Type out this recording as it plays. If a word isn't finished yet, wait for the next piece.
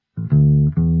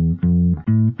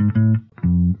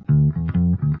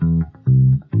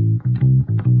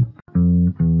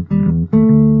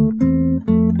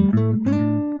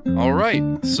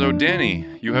Danny,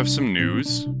 you have some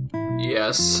news?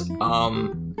 Yes,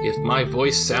 if my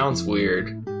voice sounds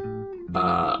weird,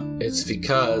 it's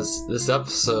because this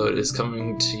episode is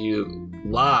coming to you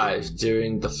live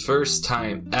during the first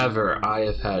time ever I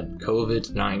have had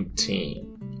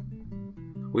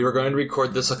COVID-19. We were going to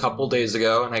record this a couple days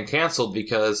ago, and I canceled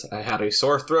because I had a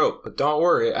sore throat, but don't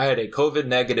worry, I had a COVID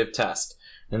negative test.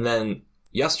 And then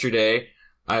yesterday,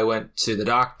 I went to the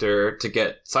doctor to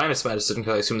get sinus medicine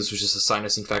because I assumed this was just a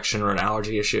sinus infection or an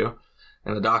allergy issue.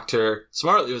 And the doctor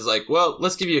smartly was like, well,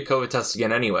 let's give you a COVID test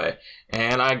again anyway.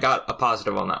 And I got a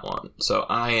positive on that one. So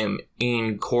I am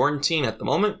in quarantine at the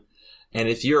moment. And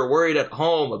if you're worried at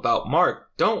home about Mark,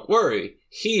 don't worry.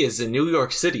 He is in New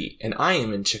York City and I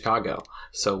am in Chicago.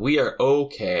 So we are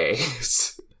okay.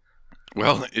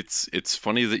 Well, it's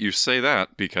funny that you say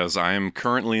that because I am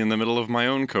currently in the middle of my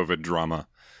own COVID drama.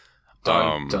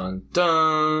 Dun, dun,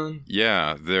 dun.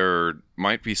 Yeah, there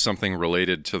might be something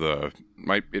related to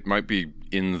it might be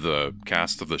in the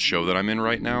cast of the show that I'm in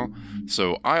right now.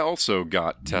 So I also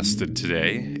got tested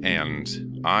today,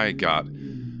 and I got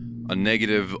a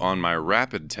negative on my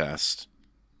rapid test,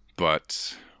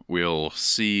 but we'll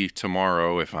see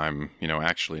tomorrow if I'm,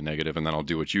 actually negative, and then I'll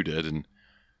do what you did and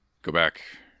go back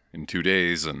in 2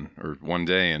 days or 1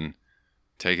 day and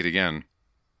take it again.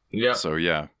 Yeah. So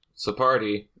yeah. It's a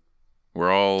party.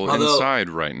 We're all inside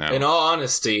right now. In all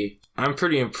honesty, I'm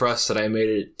pretty impressed that I made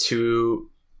it to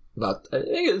I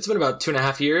think it's been about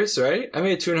 2.5 years, right? I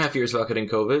made it 2.5 years without getting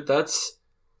COVID. That's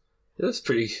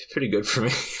pretty good for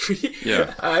me.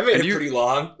 Yeah. I made it pretty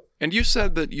long. And you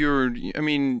said that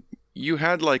you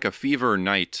had like a fever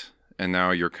night, and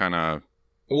now you're kind of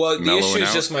Well, the issue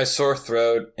is just my sore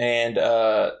throat. And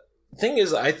thing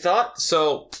is,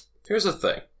 here's the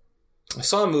thing. I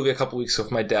saw a movie a couple weeks ago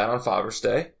with my dad on Father's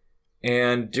Day.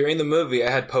 And during the movie, I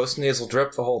had post-nasal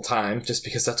drip the whole time, just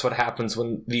because that's what happens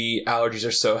when the allergies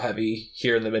are so heavy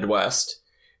here in the Midwest.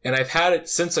 And I've had it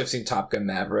since I've seen Top Gun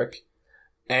Maverick.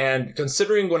 And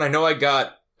considering when I know I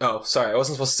got... Oh, sorry, I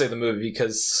wasn't supposed to say the movie,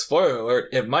 because, spoiler alert,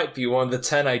 it might be one of the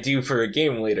 10 I do for a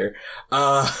game later.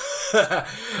 Well,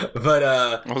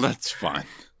 that's fine.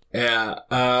 Yeah,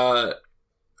 I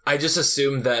just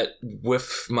assumed that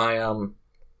with my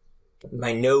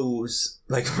nose,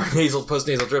 like my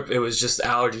post-nasal drip, it was just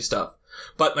allergy stuff.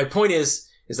 But my point is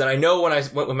that I know when I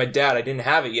went with my dad, I didn't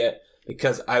have it yet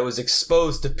because I was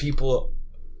exposed to people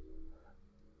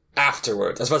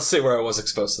afterwards. I was about to say where I was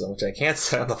exposed to them, which I can't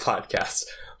say on the podcast,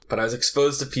 but I was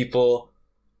exposed to people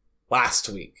last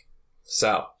week.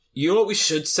 So, you know what we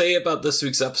should say about this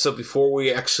week's episode before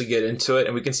we actually get into it,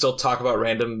 and we can still talk about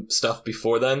random stuff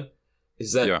before then?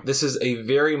 Is that This is a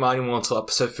very monumental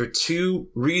episode for 2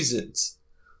 reasons.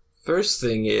 First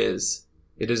thing is,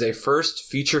 it is a first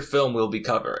feature film we'll be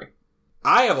covering.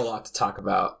 I have a lot to talk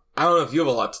about. I don't know if you have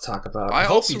a lot to talk about. I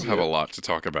also have a lot to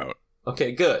talk about.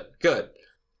 Okay, good.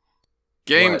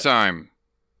 Game time.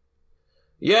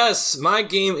 Yes, my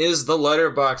game is the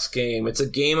Letterboxd game. It's a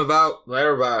game about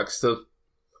Letterboxd.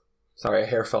 Sorry, a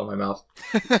hair fell in my mouth.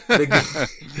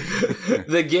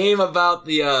 The game about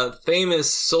the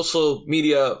famous social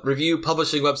media review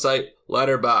publishing website,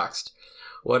 Letterboxd.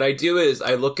 What I do is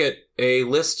I look at a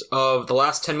list of the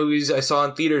last 10 movies I saw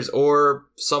in theaters, or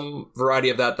some variety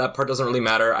of that. That part doesn't really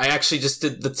matter. I actually just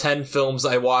did the 10 films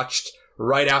I watched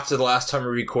right after the last time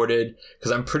we recorded,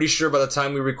 because I'm pretty sure by the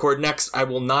time we record next, I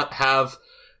will not have...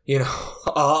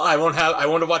 I won't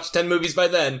have watched 10 movies by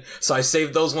then, so I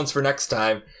saved those ones for next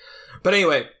time. But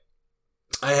anyway,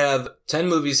 I have 10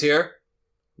 movies here.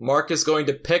 Mark is going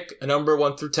to pick a number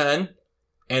 1 through 10.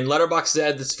 And Letterboxd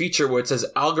had this feature where it says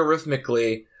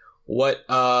algorithmically what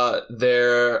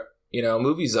their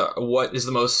movies are. What is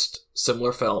the most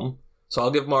similar film. So I'll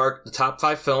give Mark the top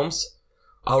 5 films.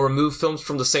 I'll remove films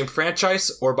from the same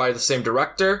franchise or by the same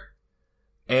director.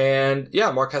 And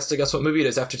yeah, Mark has to guess what movie it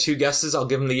is. After 2 guesses, I'll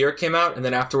give him the year it came out. And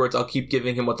then afterwards, I'll keep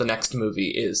giving him what the next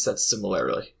movie is that's similar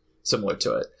to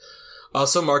it.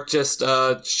 Also, Mark just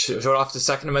showed off the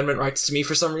Second Amendment rights to me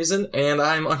for some reason, and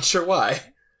I'm unsure why.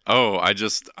 Oh,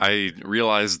 I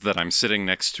realized that I'm sitting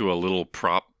next to a little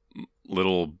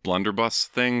blunderbuss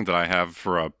thing that I have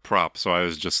for a prop, so I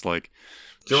was just like,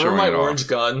 do you remember my orange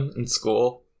gun in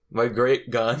school? My great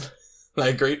gun?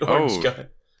 My great orange gun.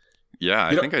 Yeah,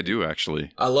 I think I do,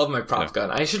 actually. I love my prop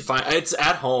gun. I should find... It's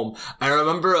at home. I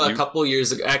remember a couple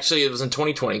years ago... Actually, it was in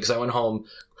 2020, because I went home...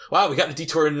 Wow, we got a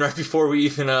detour in right before we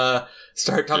even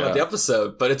started talking about the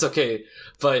episode, but it's okay.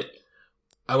 But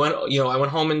I went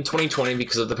home in 2020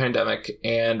 because of the pandemic,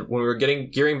 and when we were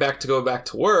gearing back to go back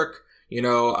to work,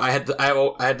 I had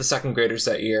the second graders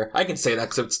that year. I can say that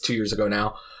because it's 2 years ago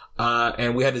now.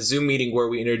 And we had a Zoom meeting where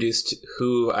we introduced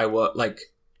who I was,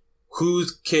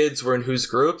 whose kids were in whose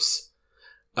groups.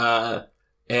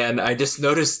 And I just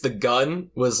noticed the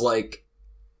gun was like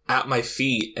at my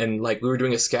feet, and like we were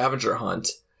doing a scavenger hunt,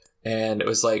 and it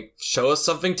was like, show us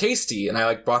something tasty. And I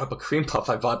like brought up a cream puff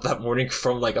I bought that morning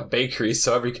from like a bakery,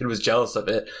 so every kid was jealous of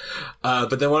it.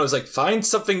 But then when I was like, find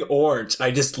something orange,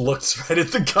 I just looked right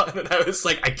at the gun, and I was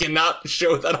like, I cannot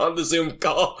show that on the Zoom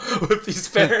call with these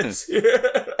parents here.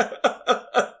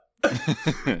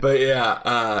 But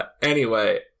yeah,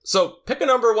 anyway. So pick a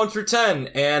number 1 through 10,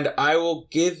 and I will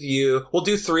give you... We'll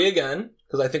do 3 again,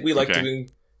 because I think we like doing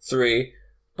 3.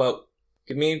 But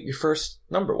give me your first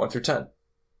number, 1 through 10.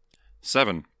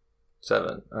 7.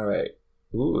 7. All right.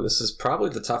 Ooh, this is probably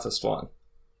the toughest one.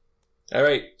 All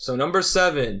right, so number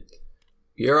 7.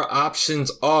 Your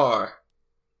options are...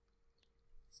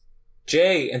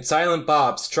 Jay and Silent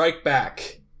Bob Strike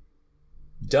Back.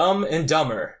 Dumb and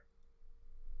Dumber.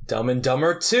 Dumb and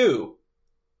Dumber 2.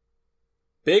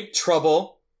 Big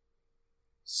Trouble.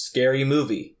 Scary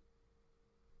Movie.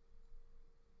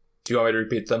 Do you want me to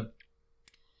repeat them?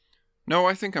 No,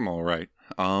 I think I'm all right.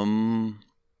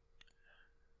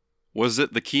 Was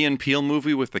it the Key and Peele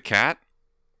movie with the cat?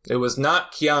 It was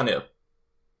not Keanu.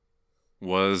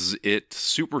 Was it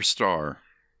Superstar?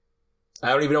 I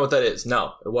don't even know what that is.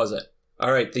 No, it wasn't.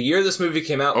 All right, the year this movie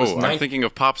came out was... I'm thinking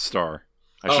of Popstar.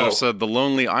 I should have said the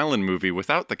Lonely Island movie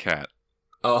without the cat.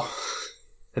 Oh,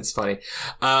 that's funny.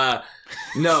 No,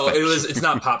 it's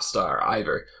not Popstar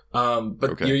either.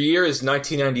 But your year is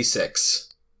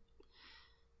 1996.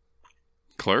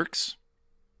 Clerks?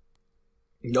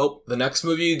 Nope. The next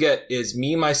movie you get is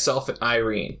Me, Myself, and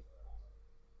Irene.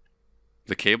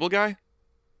 The Cable Guy?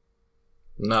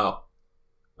 No.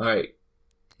 Alright.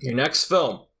 Your next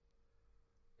film.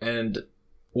 And,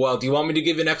 well, do you want me to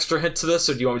give you an extra hint to this,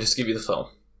 or do you want me to just give you the film?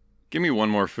 Give me one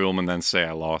more film and then say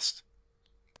I lost.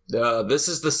 This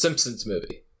is the Simpsons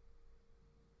movie.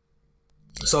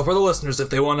 So for the listeners, if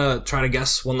they want to try to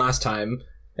guess one last time,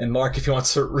 and Mark, if you want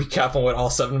to recap on what all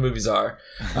 7 movies are,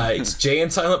 it's Jay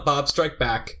and Silent Bob Strike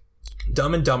Back,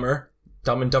 Dumb and Dumber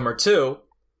 2,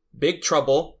 Big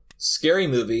Trouble, Scary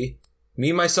Movie,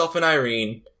 Me, Myself, and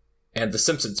Irene, and The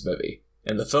Simpsons movie.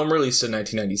 And the film released in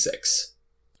 1996.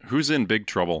 Who's in Big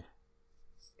Trouble?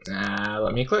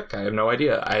 Let me click. I have no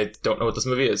idea. I don't know what this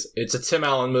movie is. It's a Tim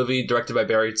Allen movie directed by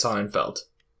Barry Sonnenfeld.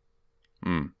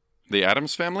 The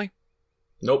Addams Family?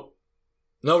 Nope.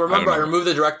 No, remember, I removed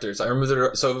the directors. So it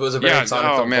was a Barry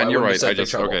Sonnenfeld. Oh, man, you're right.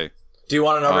 Okay. Do you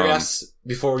want another guess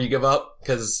before you give up?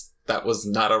 Because that was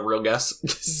not a real guess.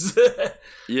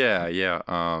 Yeah.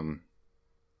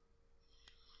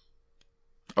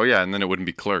 Oh, yeah, and then it wouldn't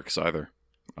be Clerks either.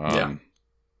 Yeah.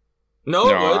 No,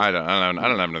 I don't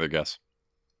have another guess.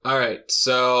 All right,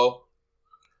 so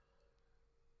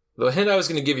the hint I was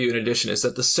going to give you in addition is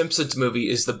that the Simpsons movie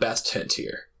is the best hint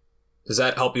here. Does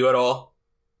that help you at all?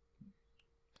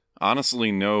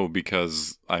 Honestly, no,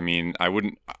 because,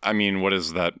 what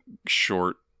is that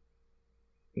short?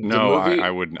 No,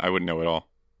 I wouldn't know at all.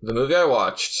 The movie I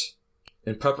watched,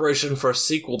 in preparation for a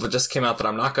sequel that just came out that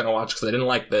I'm not going to watch because I didn't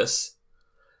like this,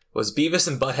 was Beavis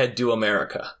and Butthead Do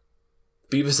America.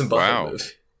 Beavis and Butthead movie.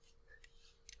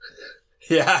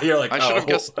 Yeah, you're like, I should have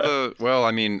guessed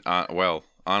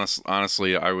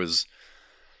honestly,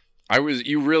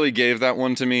 you really gave that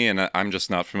one to me, and I'm just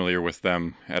not familiar with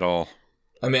them at all.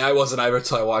 I mean, I wasn't either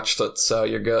until I watched it, so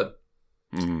you're good.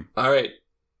 Mm-hmm. All right.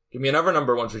 Give me another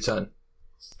number 1 through 10.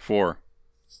 4.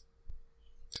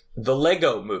 The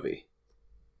Lego Movie.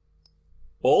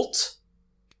 Bolt.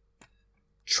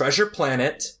 Treasure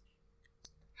Planet.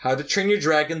 How to Train Your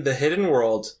Dragon, The Hidden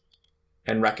World.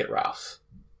 And Wreck-It Ralph.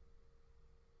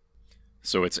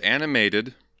 So it's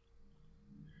animated.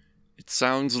 It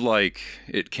sounds like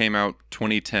it came out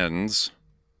 2010s.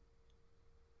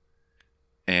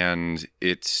 And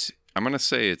I'm going to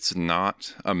say it's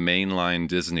not a mainline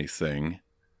Disney thing.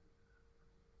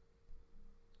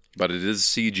 But it is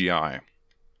CGI.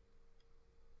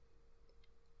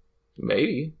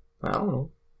 Maybe. I don't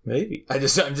know. Maybe. I'm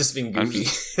just being goofy.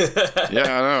 Yeah,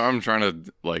 I know. I'm trying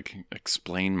to,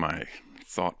 explain my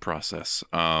thought process.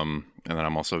 And then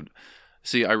I'm also...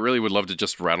 See, I really would love to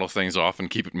just rattle things off and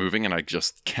keep it moving, and I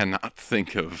just cannot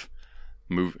think of...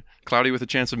 Cloudy with a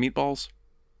Chance of Meatballs?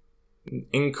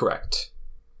 Incorrect.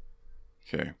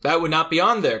 Okay. That would not be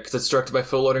on there, because it's directed by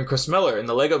Phil Lord and Chris Miller, and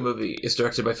the Lego Movie is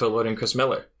directed by Phil Lord and Chris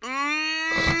Miller.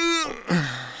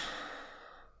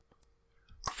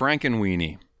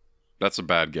 Frankenweenie. That's a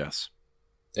bad guess.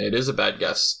 It is a bad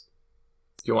guess.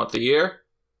 You want the year?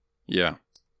 Yeah.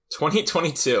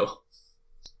 2022.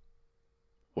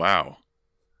 Wow.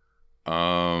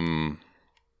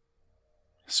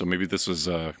 So maybe this was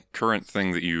a current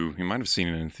thing that you might have seen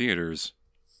it in theaters.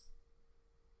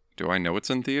 Do I know it's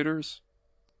in theaters?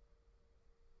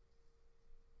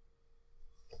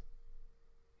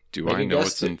 Do I know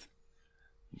it's in...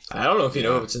 I don't know if you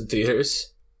know if it's in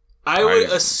theaters. I would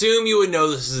assume you would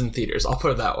know this is in theaters. I'll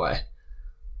put it that way.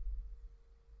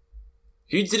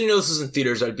 If you didn't know this was in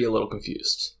theaters, I'd be a little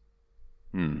confused.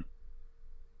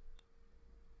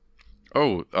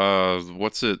 Oh,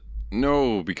 what's it?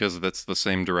 No, because that's the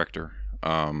same director.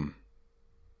 I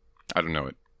don't know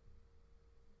it.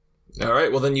 All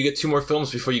right, well then you get 2 more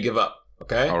films before you give up,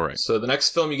 okay? All right. So the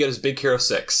next film you get is Big Hero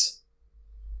 6.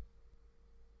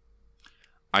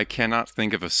 I cannot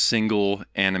think of a single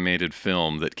animated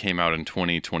film that came out in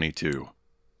 2022.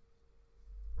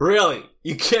 Really?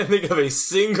 You can't think of a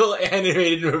single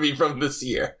animated movie from this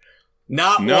year?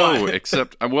 Not one? No,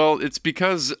 except, well, it's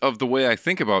because of the way I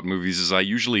think about movies is I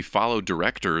usually follow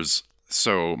directors.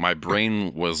 So my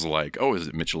brain was like, oh, is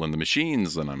it Mitchell and the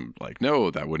Machines? And I'm like,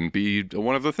 no, that wouldn't be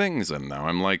one of the things. And now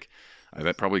I'm like,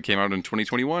 that probably came out in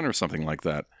 2021 or something like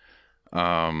that.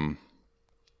 Man,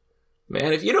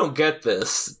 if you don't get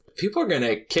this, people are going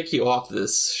to kick you off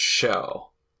this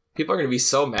show. People are going to be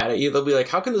so mad at you. They'll be like,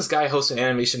 how can this guy host an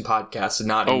animation podcast and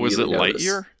not Oh, is it notice?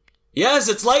 Lightyear? Yes,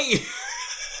 it's Lightyear.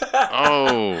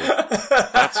 Oh,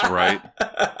 that's right.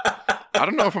 I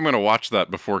don't know if I'm going to watch that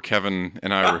before Kevin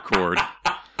and I record.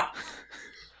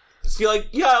 Just be like,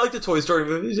 yeah, I like the Toy Story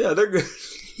movies. Yeah, they're good.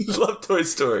 Love Toy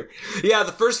Story. Yeah,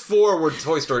 the first 4 were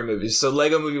Toy Story movies, so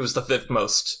Lego Movie was the 5th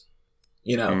most.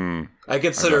 You know, I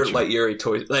consider Lightyear a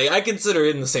toy. Like, I consider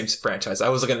it in the same franchise. I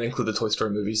was going to include the Toy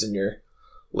Story movies in your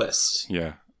list.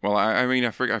 Yeah. Well, I mean, I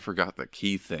forgot the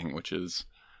key thing, which is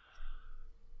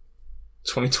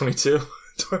 2022.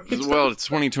 Well, it's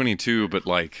 2022, but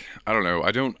like, I don't know.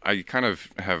 I kind of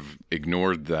have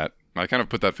ignored that. I kind of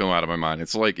put that film out of my mind.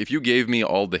 It's like if you gave me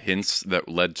all the hints that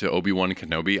led to Obi-Wan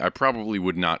Kenobi, I probably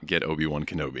would not get Obi-Wan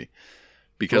Kenobi.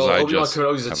 Because Obi-Wan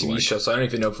Kenobi is a TV show, so I don't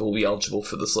even know if it will be eligible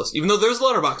for this list. Even though there's a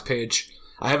Letterboxd page,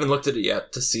 I haven't looked at it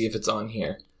yet to see if it's on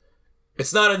here.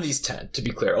 It's not in these 10, to be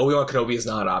clear. Obi-Wan Kenobi is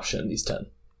not an option in these 10.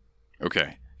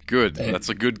 Okay, good. That's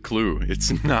a good clue.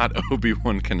 It's not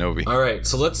Obi-Wan Kenobi. All right,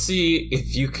 so let's see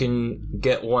if you can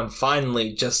get one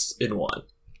finally just in one.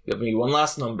 Give me one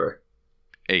last number.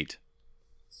 8.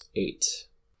 8.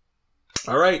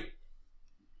 All right.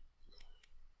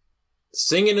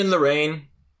 Singing in the Rain.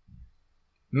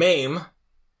 Mame,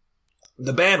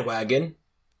 The Bandwagon,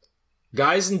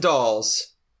 Guys and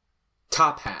Dolls,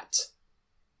 Top Hat.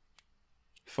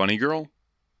 Funny Girl?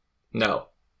 No.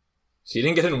 So you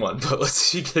didn't get in one, but let's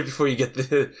see it before you get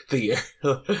the year.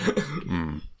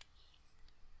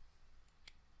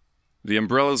 The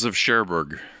Umbrellas of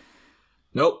Cherbourg.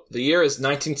 Nope, the year is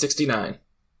 1969.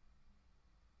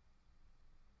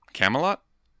 Camelot?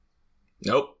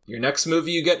 Nope, your next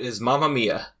movie you get is Mamma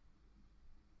Mia.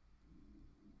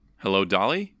 Hello,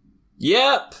 Dolly?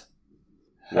 Yep.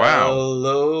 Wow.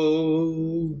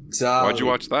 Hello, Dolly. Why'd you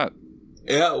watch that?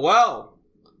 Yeah, well,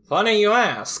 funny you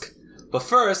ask. But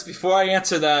first, before I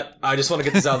answer that, I just want to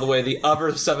get this out of the way. The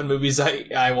other 7 movies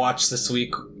I watched this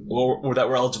week, or that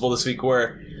were eligible this week,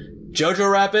 were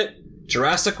Jojo Rabbit,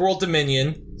 Jurassic World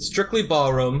Dominion, Strictly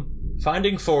Ballroom,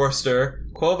 Finding Forrester,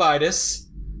 Quo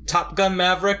Vadis, Top Gun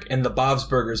Maverick, and the Bob's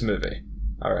Burgers movie.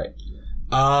 All right.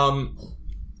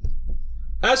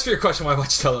 As for your question, why I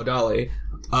watched Hello, Dolly,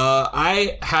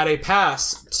 I had a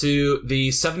pass to the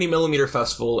 70mm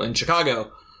Festival in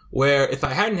Chicago, where if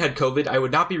I hadn't had COVID, I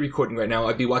would not be recording right now.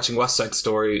 I'd be watching West Side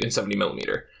Story in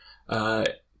 70mm.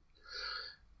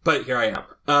 But here I am.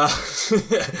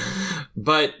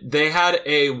 But they had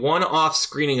a one-off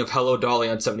screening of Hello, Dolly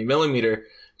on 70mm,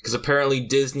 because apparently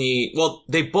Disney, well,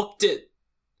 they booked it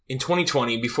in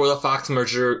 2020 before the Fox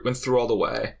merger went through all the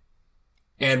way.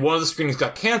 And one of the screenings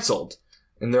got canceled.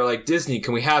 And they're like, Disney,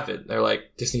 can we have it? They're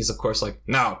like, Disney's of course like,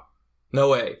 no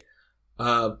way.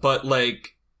 But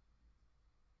like,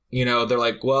 you know, they're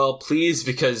like, well, please,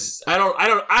 because I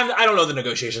don't know the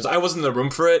negotiations. I wasn't in the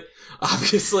room for it,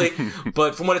 obviously.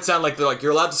 But from what it sounded like, they're like,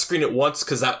 you're allowed to screen it once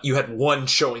because you had one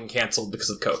showing canceled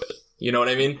because of COVID. You know what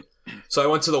I mean? So I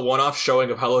went to the one-off showing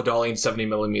of Hello, Dolly in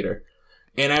 70mm.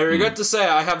 And I regret to say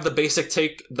I have the basic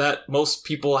take that most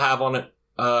people have on it.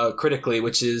 Critically,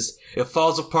 which is it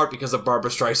falls apart because of Barbra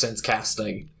Streisand's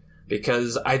casting.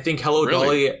 Because I think Hello,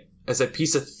 Dolly as a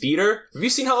piece of theater. Have you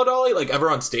seen Hello, Dolly like ever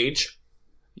on stage?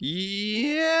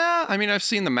 Yeah, I mean I've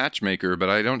seen The Matchmaker, but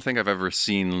I don't think I've ever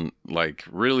seen like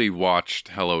really watched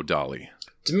Hello, Dolly.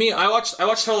 To me, I watched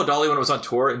Hello, Dolly when it was on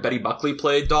tour, and Betty Buckley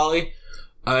played Dolly,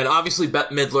 and obviously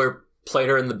Bette Midler played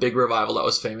her in the big revival that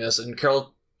was famous, and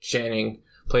Carol Channing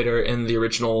played her in the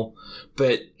original.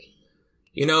 But,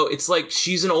 you know, it's like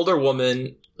she's an older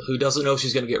woman who doesn't know if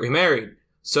she's going to get remarried.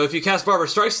 So if you cast Barbara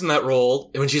Streisand in that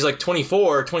role, and when she's like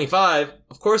 24, 25,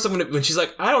 of course when she's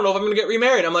like, I don't know if I'm going to get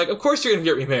remarried, I'm like, of course you're going to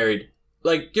get remarried.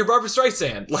 Like, you're Barbara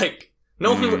Streisand. Like,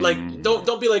 no one, like,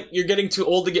 don't be like, you're getting too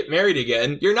old to get married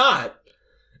again. You're not.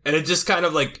 And it just kind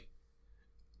of like,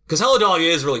 because Hello Dolly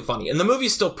is really funny, and the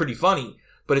movie's still pretty funny,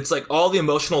 but it's like all the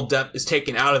emotional depth is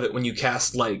taken out of it when you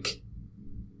cast, like,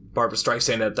 Barbara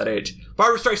Streisand at that age.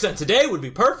 Barbara Streisand today would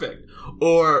be perfect.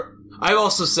 Or, I've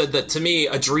also said that to me,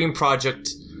 a dream project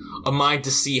of mine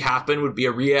to see happen would be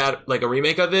a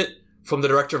remake of it from the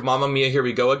director of Mamma Mia, Here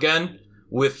We Go Again,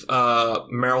 with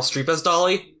Meryl Streep as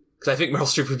Dolly. Because I think Meryl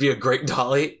Streep would be a great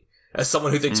Dolly. As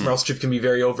someone who thinks Meryl Streep can be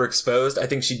very overexposed, I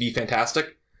think she'd be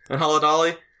fantastic in Hello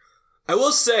Dolly. I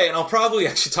will say, and I'll probably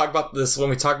actually talk about this when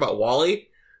we talk about WALL-E,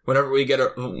 whenever we'll get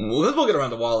around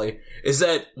to WALL-E, is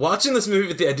that watching this movie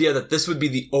with the idea that this would be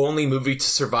the only movie to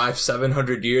survive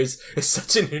 700 years is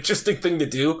such an interesting thing to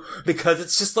do, because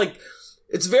it's just like,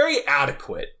 it's very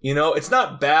adequate, you know? It's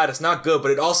not bad, it's not good, but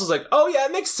it also is like, oh yeah,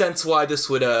 it makes sense why this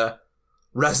would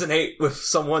resonate with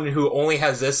someone who only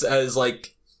has this as,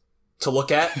 like, to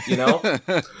look at, you know?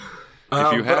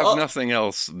 If you have nothing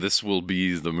else, this will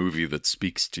be the movie that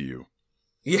speaks to you.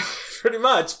 Yeah, pretty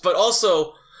much. But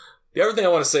also, the other thing I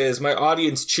want to say is my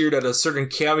audience cheered at a certain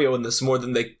cameo in this more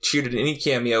than they cheered at any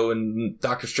cameo in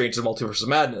Doctor Strange: The Multiverse of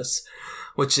Madness,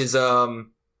 which is,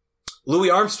 Louis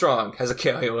Armstrong has a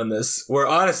cameo in this, where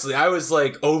honestly, I was,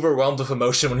 like, overwhelmed with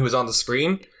emotion when he was on the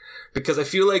screen, because I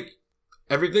feel like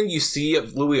everything you see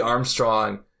of Louis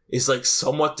Armstrong is, like,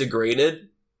 somewhat degraded,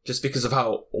 just because of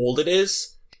how old it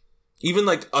is. Even,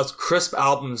 like, a crisp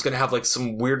album is gonna have, like,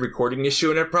 some weird recording issue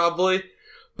in it, probably.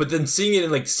 But then seeing it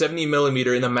in, like,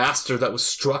 70mm in the master that was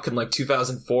struck in, like,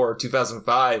 2004 or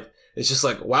 2005, it's just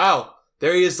like, wow,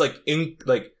 there he is, like, in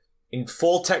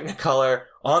full Technicolor,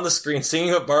 on the screen,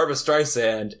 singing with Barbara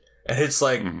Streisand, and it's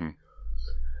like,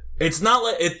 it's not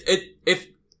like,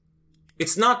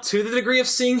 it's not to the degree of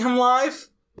seeing him live,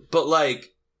 but,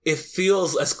 like, it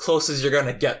feels as close as you're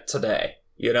gonna get today.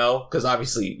 You know? Because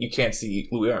obviously you can't see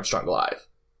Louis Armstrong live.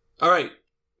 Alright,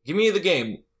 give me the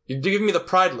game. You're giving me the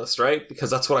Pride list, right? Because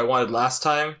that's what I wanted last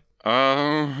time.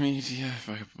 Yeah, if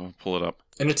I'll pull it up.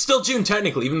 And it's still June,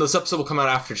 technically, even though this episode will come out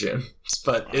after June.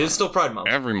 But it is still Pride Month.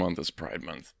 Every month is Pride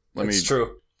Month. It's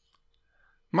true.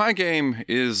 My game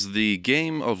is the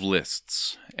game of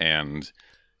lists, and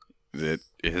it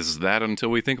is that until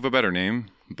we think of a better name,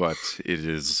 but it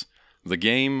is the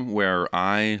game where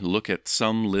I look at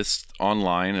some list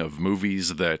online of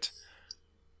movies that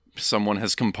someone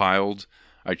has compiled.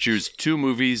 I choose 2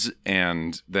 movies,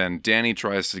 and then Danny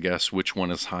tries to guess which one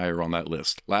is higher on that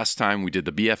list. Last time we did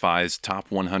the BFI's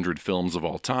top 100 films of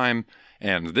all time,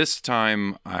 and this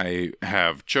time I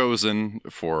have chosen,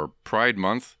 for Pride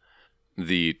Month,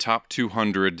 the top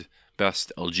 200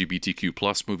 best LGBTQ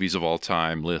plus movies of all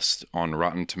time list on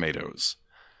Rotten Tomatoes.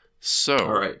 So,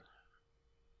 all right.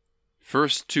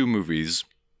 First 2 movies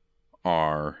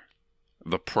are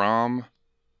The Prom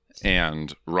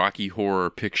and Rocky Horror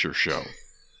Picture Show.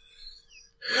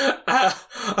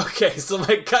 Okay, so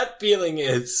my gut feeling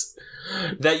is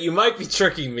that you might be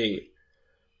tricking me,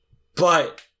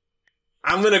 but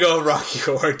I'm gonna go Rocky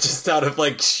Horror just out of,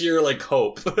 like, sheer, like,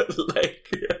 hope. Like,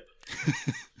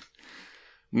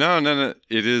 No.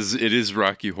 It is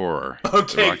Rocky Horror.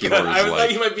 Okay, Rocky good. Horror I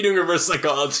thought you might be doing reverse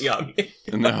psychology on me.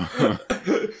 No.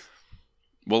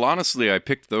 Well, honestly, I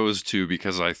picked those 2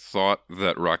 because I thought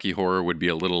that Rocky Horror would be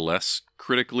a little less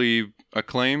critically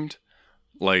acclaimed.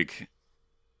 Like,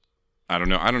 I don't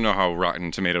know how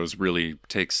Rotten Tomatoes really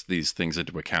takes these things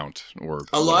into account. Or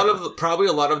probably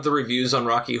a lot of the reviews on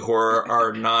Rocky Horror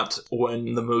are not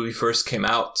when the movie first came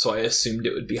out, so I assumed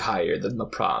it would be higher than The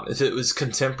Prom. If it was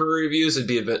contemporary reviews, it'd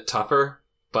be a bit tougher.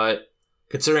 But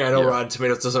considering I know Rotten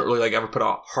Tomatoes doesn't really, like, ever put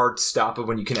a hard stop of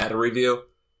when you can add a review,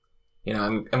 you know,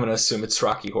 I'm going to assume it's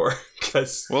Rocky Horror.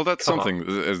 Well, that's something.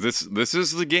 This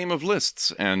is the game of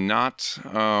lists, and not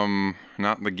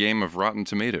the game of Rotten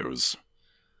Tomatoes.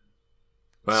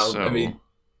 Well, I mean,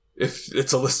 if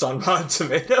it's a list on Rotten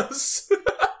Tomatoes,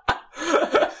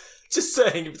 just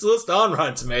saying, if it's a list on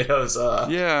Rotten Tomatoes,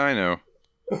 yeah, I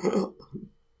know.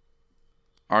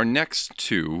 Our next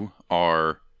 2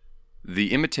 are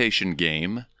The Imitation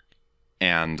Game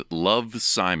and Love,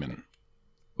 Simon.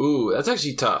 Ooh, that's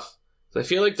actually tough. I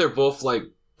feel like they're both, like,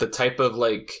 the type of,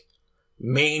 like,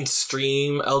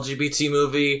 mainstream LGBT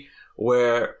movie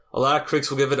where a lot of critics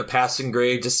will give it a passing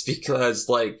grade just because,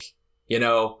 like, you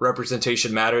know,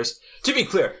 representation matters. To be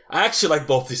clear, I actually like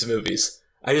both these movies.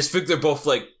 I just think they're both,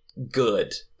 like,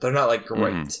 good. They're not, like,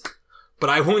 great. but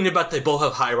I wouldn't bet they both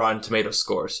have high Rotten Tomato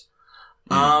scores.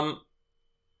 I'm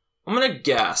gonna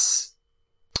guess,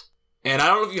 and I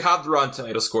don't know if you have the Rotten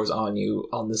Tomato scores on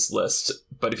this list,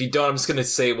 but if you don't, I'm just gonna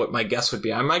say what my guess would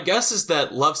be. My guess is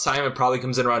that Love, Simon probably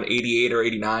comes in around 88 or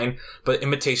 89, but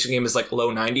Imitation Game is like low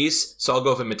 90s, so I'll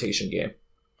go with Imitation Game.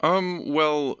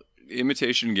 Well,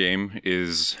 Imitation Game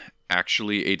is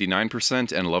actually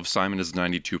 89%, and Love, Simon is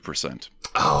 92%.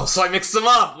 Oh, so I mixed them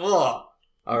up! Ugh.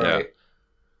 Alright.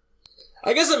 Yeah.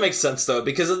 I guess that makes sense, though,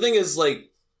 because the thing is,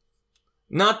 like,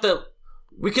 not that...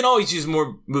 We can always use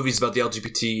more movies about the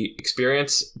LGBT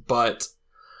experience, but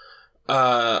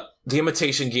The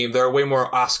Imitation Game, there are way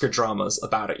more Oscar dramas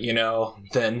about it,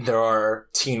 than there are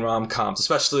teen rom-coms,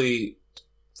 especially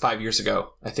 5 years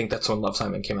ago. I think that's when Love,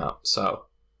 Simon came out, so...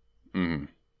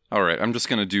 All right, I'm just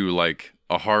going to do, like,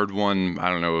 a hard one. I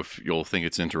don't know if you'll think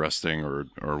it's interesting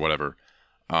or whatever.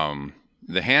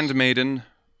 The Handmaiden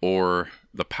or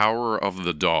The Power of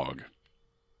the Dog?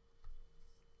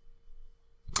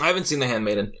 I haven't seen The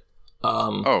Handmaiden.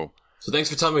 So thanks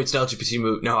for telling me it's an LGBT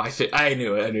movie. No, I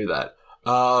knew it. I knew that.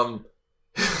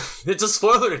 It's a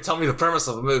spoiler to tell me the premise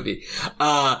of a movie.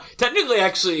 Technically,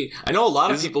 actually, I know a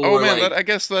lot of people were like... I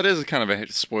guess that is kind of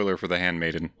a spoiler for The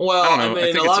Handmaiden. Well, I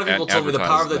mean, a lot of people told me The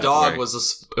Power of the Dog was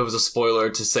a spoiler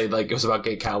to say, like, it was about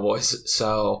gay cowboys,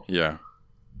 so... Yeah.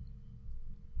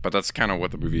 But that's kind of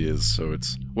what the movie is, so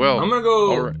it's... Well... I'm gonna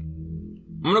go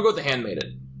with The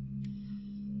Handmaiden.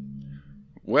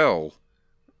 Well...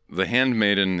 The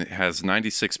Handmaiden has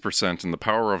 96% and The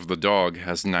Power of the Dog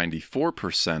has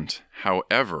 94%.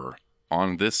 However,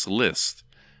 on this list,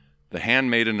 The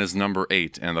Handmaiden is number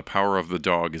 8 and The Power of the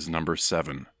Dog is number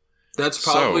 7. That's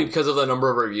probably because of the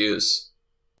number of reviews.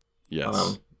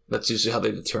 Yes. That's usually how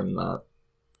they determine that.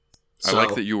 So, I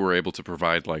like that you were able to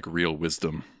provide, like, real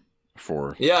wisdom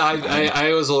for... Yeah,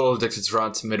 I was a little addicted to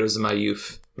Rotten Tomatoes in my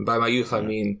youth. And by my youth, I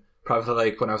mean... Probably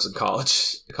like when I was in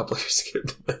college a couple of years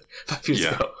ago, 5 years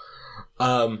ago.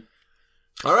 All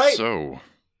right. So,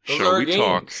 shall we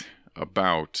talk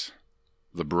about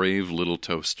The Brave Little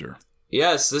Toaster?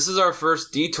 Yes, this is our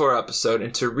first Detour episode,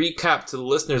 and to recap to the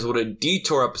listeners what a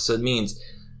Detour episode means,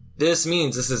 this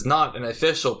is not an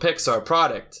official Pixar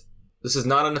product. This is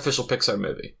not an official Pixar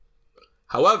movie.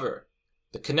 However,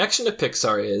 the connection to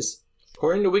Pixar is,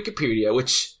 according to Wikipedia,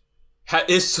 which...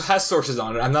 has sources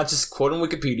on it, I'm not just quoting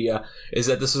Wikipedia, is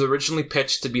that this was originally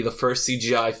pitched to be the first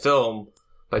CGI film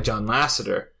by John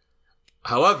Lasseter.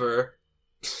 However,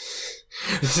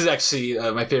 this is actually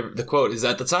my favorite, the quote is,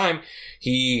 at the time,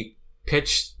 he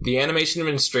pitched the animation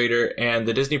administrator and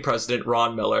the Disney president,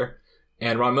 Ron Miller,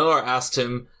 and Ron Miller asked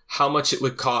him how much it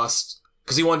would cost,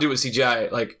 because he wanted to do it with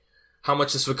CGI, like, how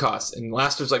much this would cost. And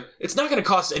Lasseter's like, it's not going to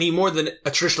cost any more than a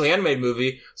traditionally animated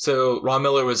movie. So Ron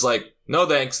Miller was like, no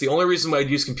thanks. The only reason why I'd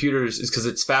use computers is because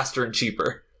it's faster and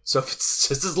cheaper. So if it's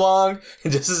just as long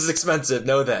and just as expensive,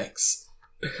 no thanks.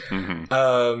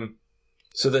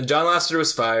 So then John Lasseter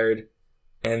was fired,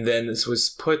 and then this was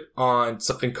put on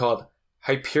something called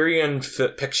Hyperion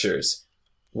Pictures,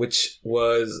 which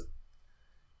was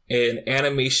an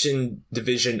animation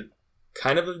division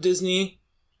kind of Disney,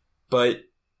 but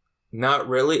not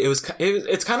really. It's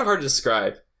kind of hard to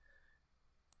describe,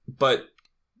 but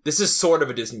this is sort of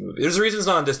a Disney movie. There's a reason it's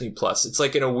not on Disney Plus. It's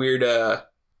like in a weird,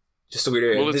 just a weird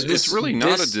area. Well, it's really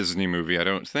not a Disney movie, I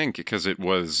don't think, because it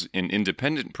was an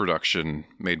independent production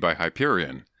made by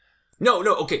Hyperion. No,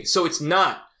 okay, so it's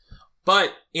not.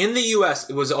 But in the US,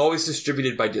 it was always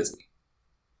distributed by Disney.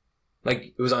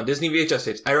 Like, it was on Disney VHS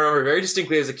tapes. I remember very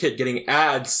distinctly as a kid getting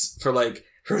ads for, like,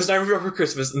 First Nightmare Before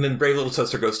Christmas, and then Brave Little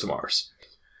Toaster Goes to Mars.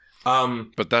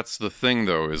 But that's the thing,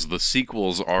 though, is the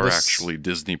sequels are actually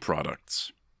Disney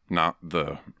products, not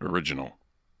the original.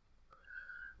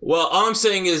 Well, all I'm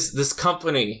saying is this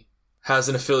company has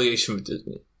an affiliation with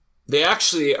Disney. They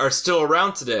actually are still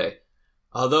around today,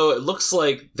 although it looks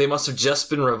like they must have just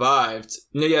been revived.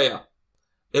 No, yeah.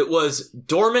 It was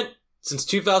dormant since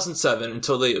 2007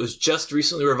 until it was just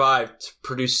recently revived to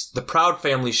produce the Proud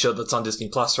Family show that's on Disney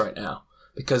Plus right now,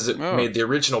 because it made the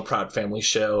original Proud Family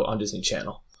show on Disney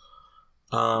Channel.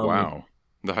 Wow.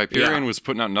 The Hyperion was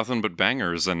putting out nothing but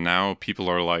bangers, and now people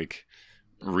are, like,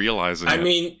 realizing I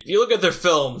mean, if you look at their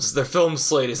film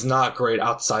slate is not great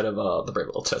outside of The Brave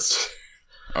Little Toaster.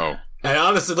 Oh. And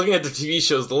honestly, looking at the TV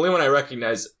shows, the only one I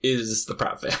recognize is The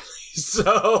Proud Family. So...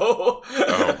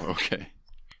 Oh, okay.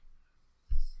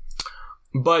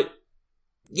 But,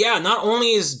 yeah, not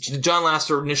only is John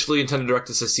Lasseter initially intended to direct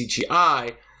this as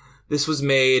CGI, this was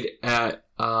made at...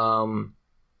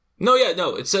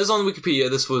 No, it says on Wikipedia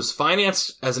this was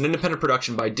financed as an independent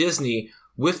production by Disney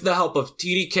with the help of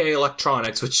TDK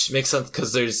Electronics, which makes sense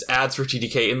because there's ads for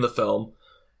TDK in the film,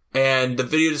 and the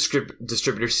video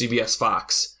distributor CBS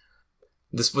Fox.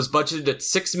 This was budgeted at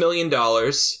 $6 million,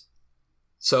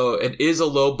 so it is a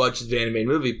low-budgeted animated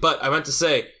movie. But I meant to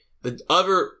say, the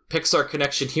other Pixar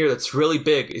connection here that's really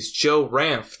big is Joe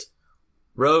Ranft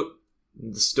wrote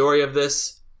the story of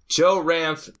this. Joe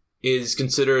Ranft is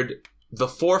considered the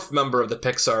fourth member of the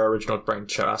Pixar original brain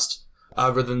trust,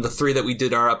 other than the three that we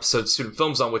did our episode Student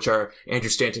Films on, which are Andrew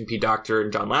Stanton, Pete Docter,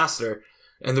 and John Lasseter.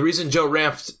 And the reason Joe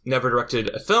Ranft never directed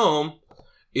a film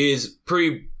is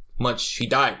pretty much he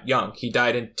died young. He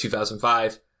died in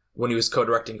 2005 when he was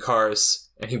co-directing Cars.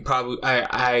 And he probably,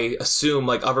 I assume,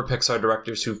 like other Pixar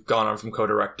directors who've gone on from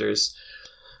co-directors,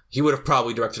 he would have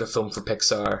probably directed a film for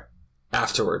Pixar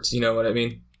afterwards. You know what I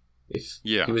mean? If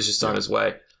he was just on his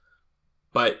way.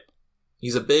 But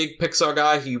he's a big Pixar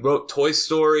guy. He wrote Toy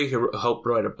Story. He helped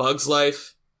write A Bug's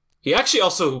Life. He actually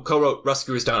also co-wrote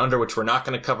Rescuers Down Under, which we're not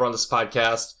going to cover on this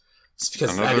podcast. It's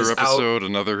because another episode,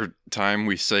 another time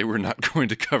we say we're not going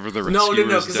to cover the Rescuers Down Under.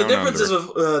 No, because the difference is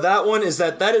with that one is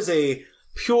that is a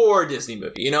pure Disney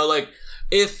movie. You know, like,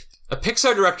 if a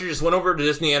Pixar director just went over to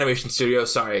Disney Animation Studio,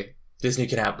 sorry, Disney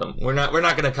can have them. We're not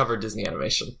going to cover Disney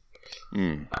Animation.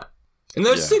 And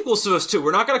there's sequels to this too.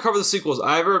 We're not going to cover the sequels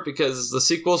either because the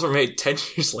sequels were made 10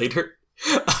 years later,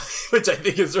 which I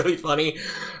think is really funny.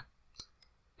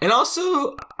 And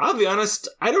also, I'll be honest,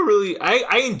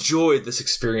 I enjoyed this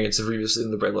experience of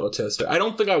revisiting The Brave Little Toaster. I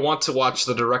don't think I want to watch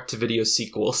the direct-to-video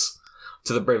sequels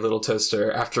to The Brave Little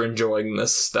Toaster after enjoying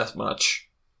this that much.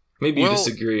 Maybe you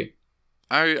disagree.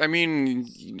 I mean,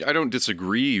 I don't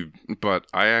disagree, but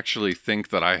I actually think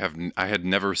that I had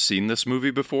never seen this movie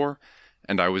before,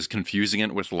 and I was confusing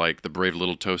it with, like, The Brave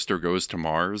Little Toaster Goes to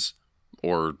Mars,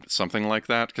 or something like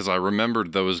that, because I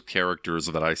remembered those characters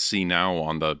that I see now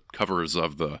on the covers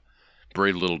of the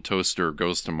Brave Little Toaster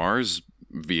Goes to Mars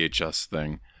VHS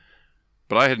thing.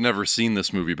 But I had never seen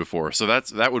this movie before, so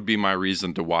that would be my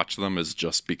reason to watch them, is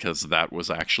just because that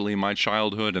was actually my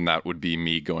childhood, and that would be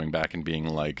me going back and being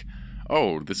like,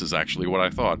 oh, this is actually what I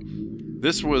thought.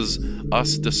 This was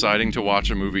us deciding to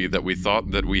watch a movie that we thought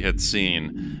that we had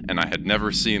seen, and I had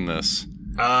never seen this.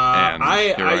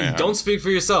 I don't speak for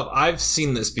yourself. I've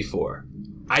seen this before.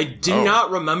 I do not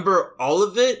remember all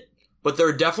of it, but there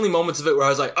are definitely moments of it where I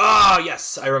was like, oh,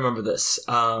 yes, I remember this.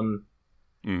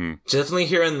 Definitely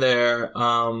here and there.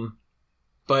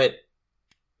 But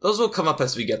those will come up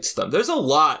as we get to them. There's a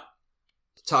lot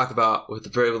to talk about with The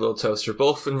Brave Little Toaster,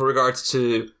 both in regards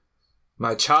to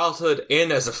my childhood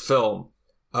and as a film.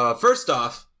 First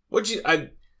off, I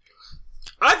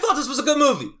thought this was a good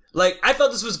movie. Like, I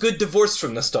thought this was good divorce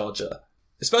from nostalgia.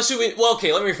 Especially let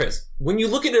me rephrase. When you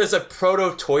look at it as a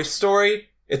proto-Toy Story,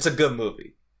 it's a good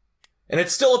movie. And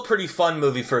it's still a pretty fun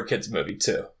movie for a kid's movie,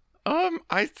 too.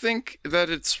 I think that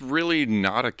it's really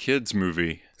not a kid's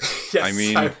movie. Yes, I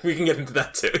mean, we can get into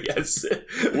that, too, yes.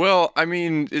 Well, I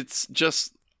mean, it's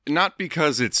just not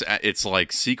because it's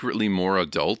like secretly more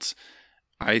adult.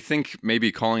 I think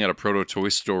maybe calling it a proto-Toy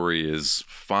Story is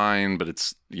fine, but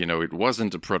it's, it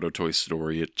wasn't a proto-Toy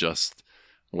Story. It just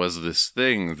was this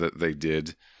thing that they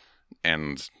did,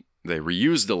 and they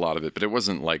reused a lot of it, but it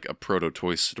wasn't like a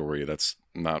proto-Toy Story. That's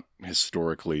not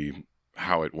historically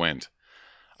how it went.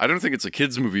 I don't think it's a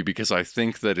kid's movie because I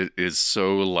think that it is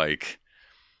so, like,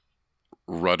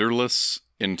 rudderless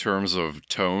in terms of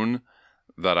tone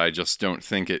that I just don't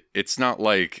think it's not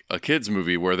like a kid's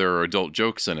movie where there are adult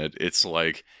jokes in it. It's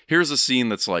like, here's a scene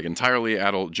that's like entirely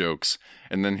adult jokes,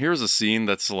 and then here's a scene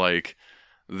that's like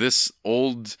this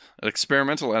old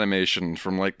experimental animation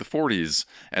from like the 40s,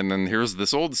 and then here's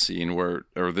this old scene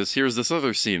here's this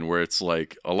other scene where it's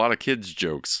like a lot of kids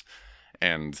jokes,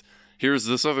 and here's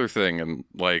this other thing, and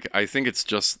like I think it's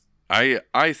just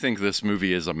I think this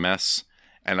movie is a mess.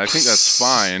 And I think that's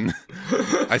fine.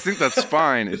 I think that's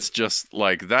fine. It's just,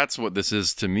 like, that's what this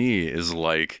is to me, is,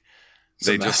 like,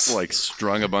 they just, like,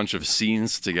 strung a bunch of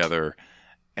scenes together,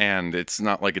 and it's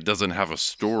not like it doesn't have a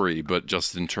story, but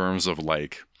just in terms of,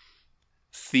 like,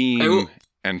 theme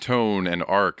and tone and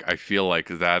arc, I feel like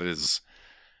that is...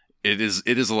 It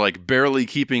is, like, barely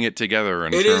keeping it together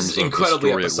in terms of the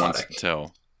story it wants to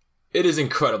tell. It is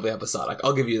incredibly episodic.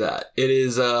 I'll give you that. It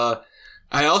is,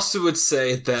 I also would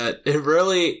say that it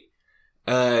really,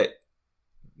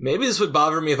 maybe this would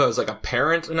bother me if I was like a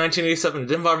parent in 1987. It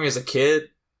didn't bother me as a kid.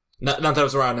 Not that I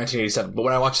was around 1987, but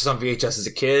when I watched this on VHS as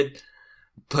a kid.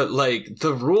 But like,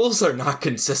 the rules are not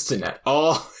consistent at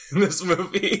all in this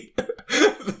movie.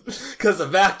 Because a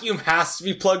vacuum has to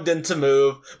be plugged in to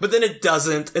move, but then it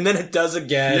doesn't, and then it does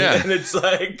again, and it's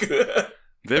like...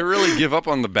 They really give up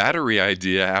on the battery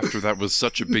idea after that was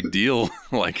such a big deal,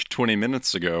 like 20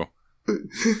 minutes ago.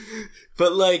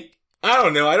 But like, I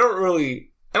don't know. I don't really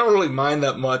I don't really mind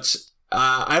that much.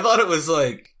 I thought it was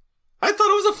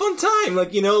a fun time.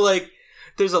 Like, you know, like,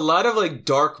 there's a lot of, like,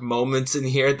 dark moments in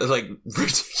here. That, like,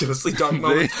 ridiculously dark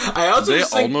moments. They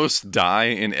almost die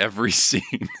in every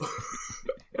scene.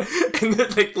 And then,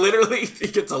 like, literally, he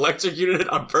gets electrocuted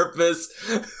on purpose.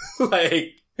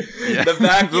 Like, yeah. The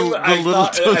vacuum, I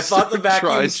thought the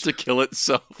vacuum tries to kill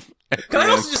itself. Can I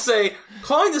also just say,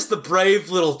 calling this the brave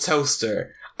little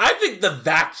toaster, I think the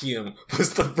vacuum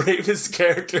was the bravest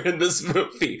character in this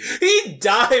movie. He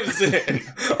dives in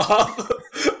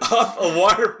off a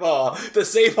waterfall to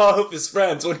save all of his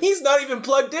friends when he's not even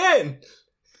plugged in.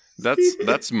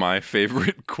 That's my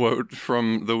favorite quote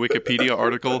from the Wikipedia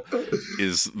article,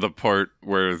 is the part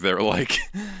where they're like,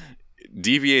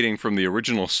 deviating from the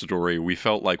original story, we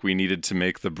felt like we needed to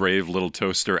make the brave little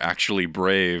toaster actually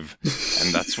brave,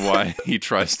 and that's why he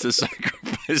tries to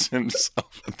sacrifice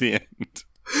himself at the end.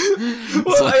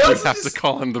 It's like we have to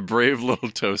call him the brave little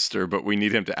toaster, but we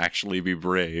need him to actually be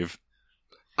brave.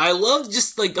 I love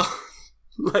just like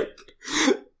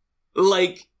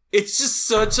it's just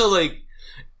such a, like,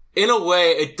 in a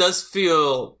way, it does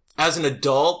feel, as an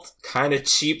adult, kind of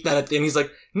cheap that at the end he's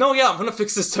like, no, yeah, I'm gonna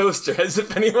fix this toaster, as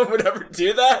if anyone would ever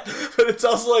do that. But it's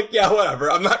also like, yeah,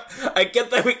 whatever. I get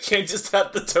that we can't just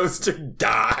have the toaster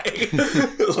die.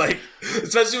 Like,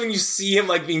 especially when you see him,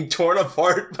 like, being torn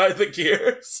apart by the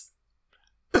gears.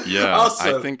 Yeah,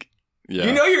 also, I think, yeah.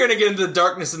 You know you're gonna get into the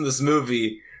darkness in this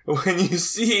movie when you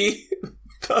see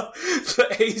the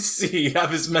AC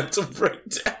have his mental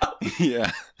breakdown.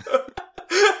 Yeah.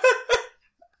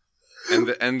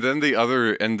 And then the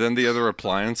other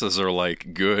appliances are,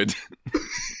 like, good.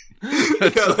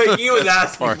 Like, he was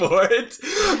asking for it.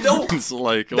 No, it's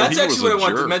like, well, that's actually what I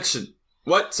wanted to mention.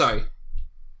 What? Sorry.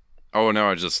 Oh no,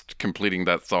 I just completing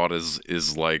that thought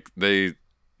is like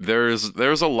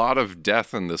there's a lot of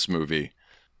death in this movie.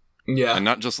 Yeah. And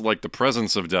not just, like, the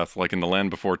presence of death, like in The Land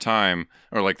Before Time,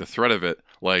 or, like, the threat of it.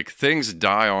 Like, things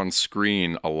die on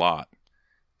screen a lot.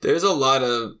 There's a lot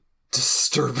of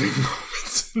disturbing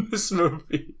moments in this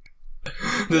movie.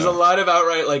 There's a lot of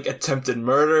outright, like, attempted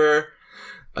murder.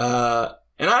 And I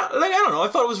don't know, I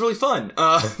thought it was really fun.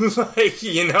 Like,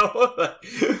 you know,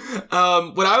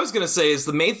 what I was going to say is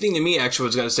the main thing to me, actually,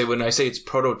 was going to say when I say it's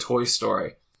proto-Toy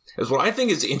Story, is what I think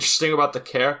is interesting about the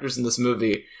characters in this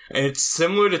movie, and it's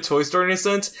similar to Toy Story in a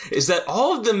sense, is that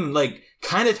all of them, like,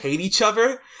 kind of hate each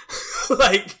other.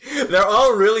 Like, they're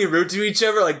all really rude to each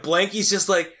other. Like, Blanky's just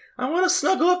like, I want to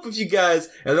snuggle up with you guys.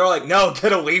 And they're all like, no,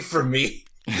 get away from me.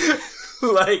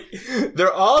 Like,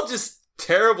 they're all just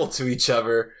terrible to each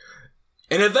other.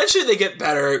 And eventually they get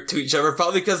better to each other,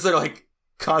 probably because they're, like,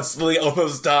 constantly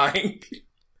almost dying.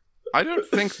 I don't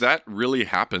think that really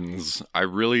happens. I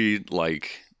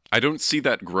don't see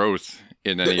that growth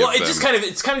in any of them. Well, it's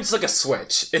kind of just like a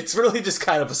switch. It's really just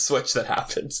kind of a switch that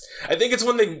happens. I think it's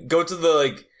when they go to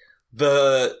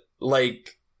the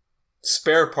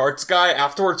spare parts guy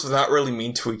afterwards, they're not really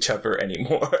mean to each other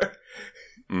anymore.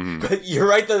 Mm-hmm. But you're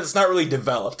right that it's not really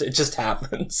developed. It just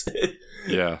happens.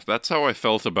 Yeah, that's how I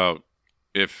felt about,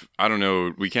 if, I don't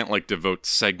know, we can't, like, devote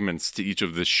segments to each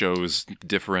of the show's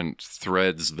different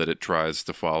threads that it tries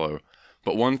to follow.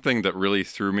 But one thing that really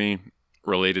threw me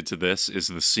related to this is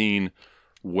the scene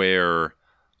where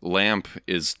Lamp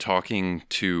is talking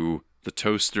to the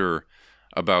toaster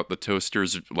about the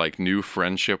toaster's, like, new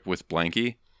friendship with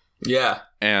Blanky. Yeah.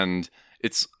 And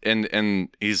it's and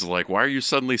he's like, why are you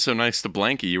suddenly so nice to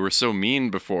Blanky? You were so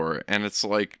mean before. And it's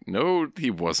like, no,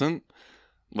 he wasn't.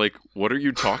 Like, what are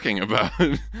you talking about?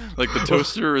 Like, the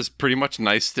toaster is pretty much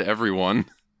nice to everyone.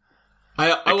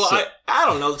 I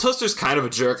don't know. The toaster's kind of a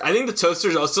jerk. I think the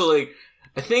toaster's also, like,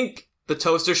 I think the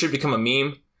toaster should become a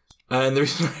meme. And the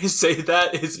reason I say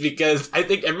that is because I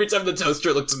think every time the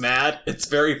toaster looks mad, it's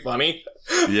very funny.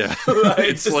 Yeah.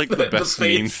 It's like the best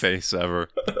mean face ever.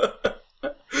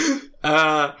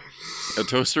 A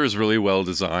toaster is really well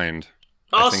designed.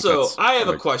 Also, I have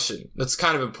a question that's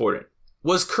kind of important.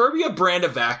 Was Kirby a brand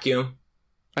of vacuum?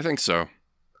 I think so.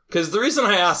 Because the reason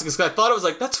I ask is because I thought it was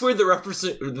like, that's weird they're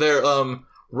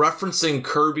referencing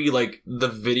Kirby, like, the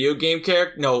video game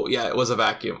character. No, yeah, it was a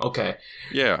vacuum. Okay.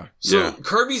 Yeah. So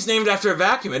Kirby's named after a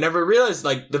vacuum. I never realized,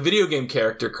 like, the video game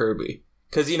character Kirby.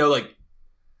 Because, you know, like,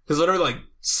 because whatever, like,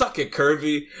 suck it,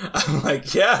 Kirby. I'm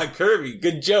like, yeah, Kirby,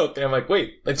 good joke. And I'm like,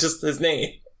 wait, that's just his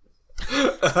name.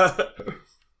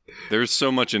 There's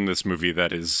so much in this movie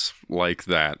that is like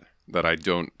that I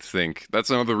don't think... That's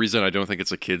another reason I don't think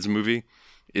it's a kid's movie,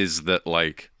 is that,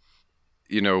 like,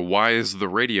 you know, why is the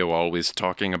radio always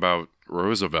talking about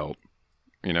Roosevelt?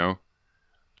 You know?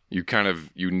 You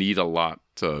need a lot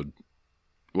to...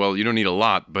 Well, you don't need a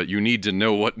lot, but you need to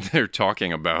know what they're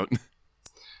talking about.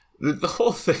 The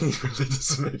whole thing really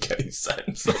doesn't make any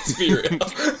sense. Let's be real.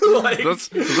 Like,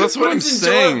 that's what I'm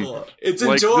saying. It's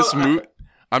like, enjoyable.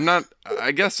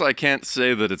 I guess I can't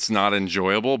say that it's not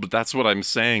enjoyable, but that's what I'm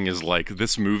saying is, like,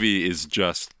 this movie is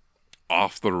just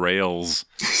off the rails.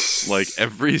 Like,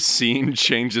 every scene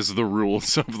changes the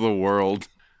rules of the world.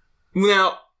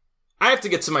 Now, I have to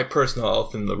get to my personal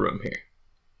elephant in the room here,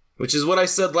 which is what I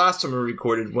said last time we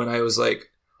recorded when I was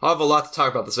like, I'll have a lot to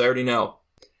talk about this, I already know.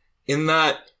 In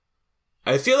that,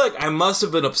 I feel like I must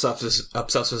have been obsessed with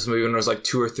this movie when I was like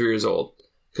 2 or 3 years old.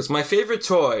 Because my favorite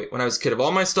toy, when I was a kid, of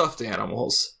all my stuffed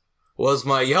animals, was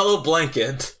my yellow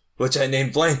blanket, which I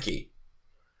named Blanky.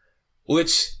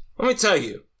 Which, let me tell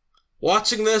you,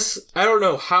 watching this, I don't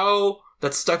know how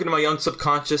that's stuck into my young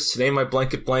subconscious to name my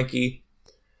blanket Blanky.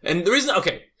 And the reason,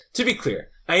 okay, to be clear,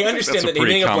 I understand that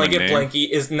naming a blanket Blanky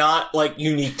is not, like,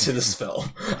 unique to this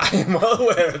film. I am well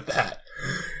aware of that.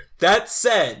 That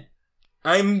said,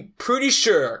 I'm pretty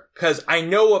sure, because I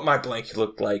know what my blankie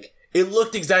looked like. It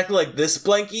looked exactly like this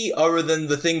blankie, other than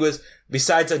the thing was,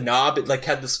 besides a knob, it like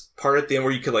had this part at the end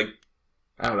where you could like,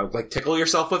 I don't know, like tickle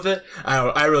yourself with it.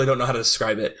 I really don't know how to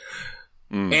describe it.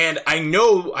 And I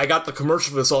know I got the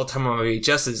commercial for this all the time on my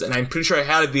VHSs, and I'm pretty sure I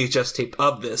had a VHS tape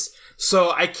of this.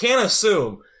 So I can't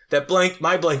assume that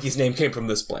my blankie's name came from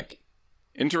this blankie.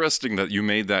 Interesting that you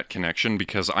made that connection,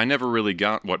 because I never really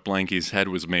got what Blanky's head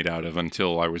was made out of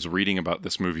until I was reading about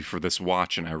this movie for this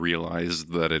watch, and I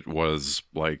realized that it was,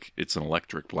 like, it's an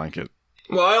electric blanket.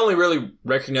 Well, I only really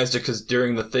recognized it because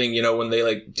during the thing, you know, when they,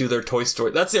 like, do their Toy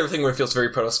Story, that's the other thing where it feels very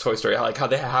proto-Toy Story, like how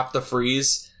they have to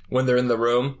freeze when they're in the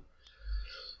room.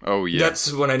 Oh, yeah.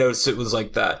 That's when I noticed it was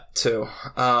like that, too.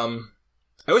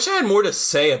 I wish I had more to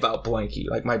say about Blanky,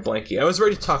 like my Blanky. I was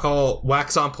ready to talk all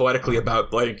wax on poetically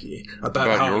about Blanky.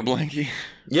 About your Blanky?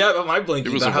 Yeah, about my Blanky.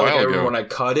 It was about a while ago. When I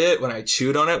cut it, when I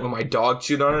chewed on it, when my dog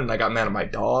chewed on it, and I got mad at my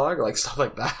dog, like stuff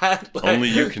like that. Like, only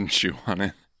you can chew on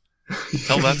it.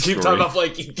 Tell that story. Keep talking about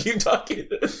Blanky. Keep talking.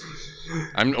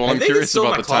 I'm curious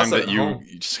about the time that you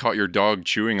just caught your dog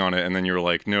chewing on it, and then you were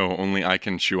like, no, only I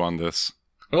can chew on this.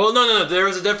 Well, no, there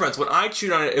was a difference. When I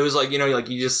chewed on it, it was like, you know, like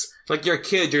you just, like you're a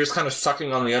kid, you're just kind of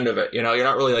sucking on the end of it, you know? You're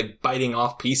not really, like, biting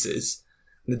off pieces.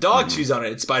 When the dog chews on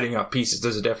it, it's biting off pieces.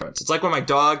 There's a difference. It's like when my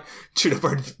dog chewed up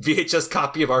our VHS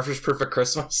copy of Arthur's Perfect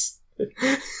Christmas.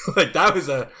 Like, that was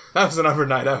an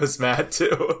overnight. I was mad,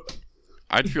 too.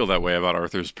 I'd feel that way about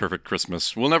Arthur's Perfect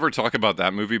Christmas. We'll never talk about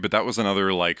that movie, but that was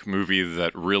another, like, movie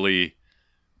that really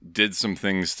did some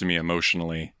things to me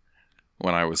emotionally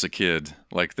when I was a kid.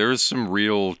 Like, there's some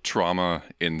real trauma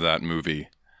in that movie.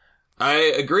 I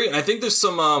agree, and I think there's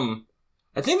some, oh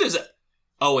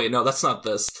wait, no, that's not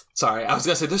this. Sorry, I was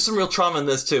gonna say there's some real trauma in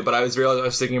this too, but I was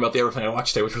thinking about the other thing I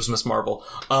watched today, which was Miss Marvel.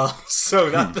 There's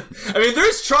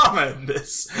trauma in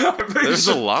this. There's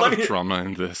a lot of trauma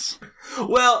in this.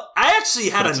 Well, I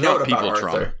actually had a note about Arthur.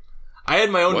 Trauma. I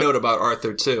had my own note about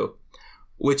Arthur too,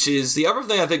 which is the other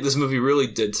thing I think this movie really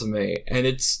did to me, and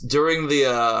it's during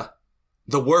the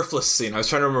Worthless scene. I was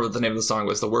trying to remember what the name of the song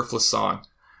was, the Worthless song.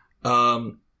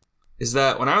 Is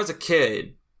that when I was a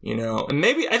kid, you know, and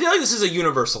maybe, I feel like this is a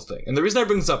universal thing. And the reason I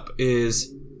bring this up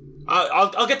is,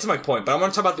 I'll get to my point, but I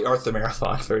want to talk about the Arthur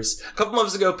Marathon first. A couple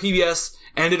months ago, PBS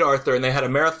ended Arthur, and they had a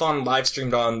marathon live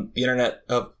streamed on the internet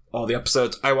of all the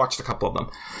episodes. I watched a couple of them.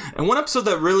 And one episode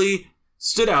that really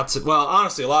stood out to, well,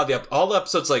 honestly, all the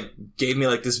episodes, like, gave me,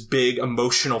 like, this big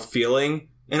emotional feeling,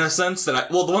 in a sense, that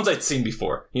the ones I'd seen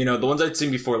before, you know,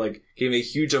 like, gave me a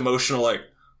huge emotional, like,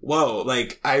 whoa,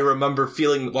 like, I remember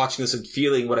watching this and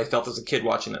feeling what I felt as a kid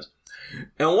watching this.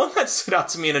 And one that stood out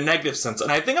to me in a negative sense,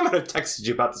 and I think I might have texted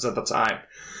you about this at the time,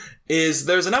 is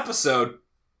there's an episode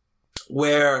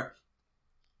where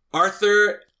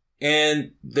Arthur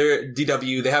and their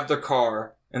DW, they have their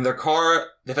car, and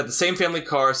they've had the same family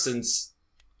car since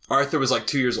Arthur was like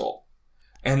 2 years old.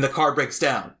 And the car breaks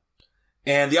down.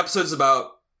 And the episode's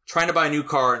about trying to buy a new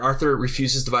car, and Arthur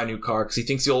refuses to buy a new car because he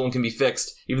thinks the old one can be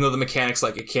fixed, even though the mechanic's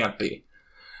like, it can't be.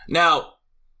 Now,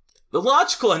 the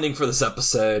logical ending for this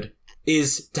episode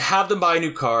is to have them buy a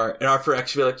new car, and Arthur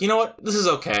actually be like, you know what, this is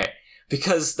okay.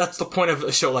 Because that's the point of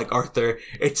a show like Arthur.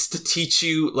 It's to teach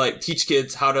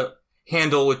kids how to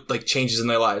handle with, like, changes in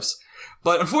their lives.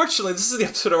 But unfortunately, this is the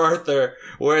episode of Arthur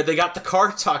where they got the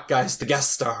Car Talk guys to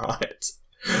guest star on it.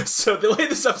 So the way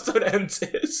this episode ends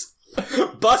is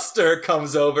Buster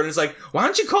comes over and is like, why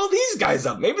don't you call these guys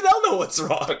up? Maybe they'll know what's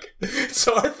wrong.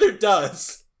 So Arthur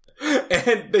does.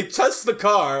 And they test the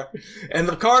car, and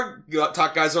the Car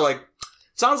Talk guys are like,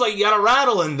 sounds like you got a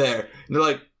rattle in there. And they're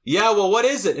like, yeah, well, what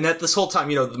is it? And at this whole time,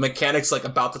 you know, the mechanic's like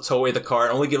about to tow away the car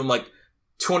and only give him like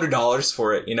 $200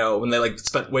 for it, you know, when they like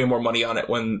spent way more money on it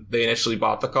when they initially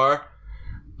bought the car.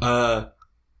 And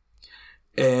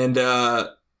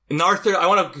Arthur, I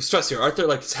want to stress here, Arthur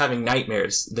like is having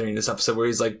nightmares during this episode where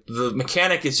he's like, the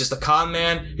mechanic is just a con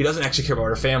man. He doesn't actually care about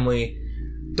our family.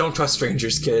 Don't trust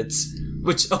strangers, kids.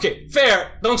 Which, okay,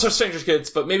 fair. Don't trust strangers, kids,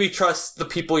 but maybe trust the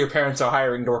people your parents are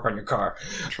hiring to work on your car.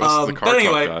 Trust the car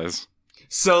talk guys.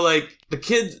 So like the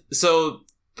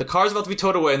car's about to be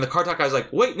towed away, and the car talk guy's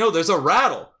like, wait, no, there's a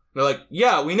rattle. They're like,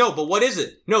 yeah, we know, but what is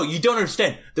it? No, you don't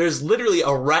understand. There's literally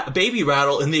a baby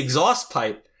rattle in the exhaust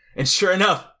pipe. And sure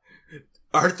enough,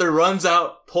 Arthur runs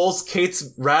out, pulls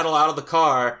Kate's rattle out of the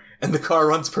car, and the car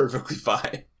runs perfectly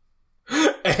fine.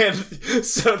 And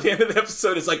so at the end of the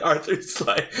episode, it's like Arthur's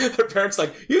like, their parents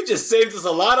like, you just saved us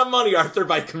a lot of money, Arthur,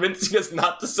 by convincing us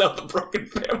not to sell the broken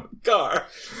family car.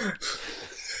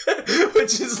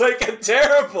 Which is like a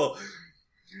terrible.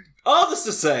 All this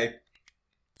to say,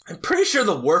 I'm pretty sure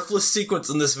the worthless sequence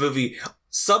in this movie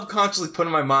subconsciously put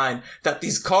in my mind that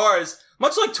these cars,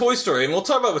 much like Toy Story, and we'll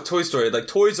talk about with Toy Story, like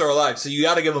toys are alive, so you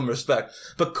gotta give them respect.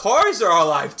 But cars are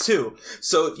alive too.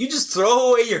 So if you just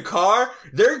throw away your car,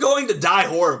 they're going to die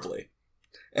horribly.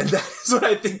 And that is what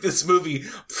I think this movie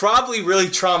probably really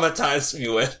traumatized me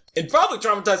with. It probably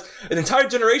traumatized an entire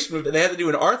generation with it. They had to do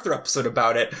an Arthur episode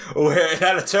about it, where it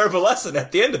had a terrible lesson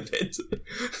at the end of it.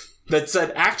 That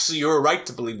said, actually, you were right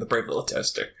to believe the brave little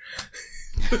toaster.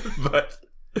 But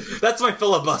that's my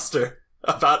filibuster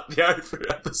about the Arthur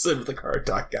episode of the Car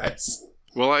Talk guys.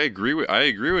 Well, I agree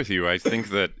with you. I think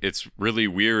that it's really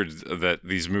weird that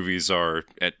these movies are,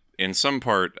 in some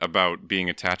part, about being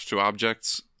attached to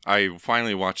objects. I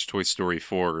finally watched Toy Story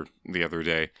 4 the other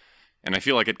day, and I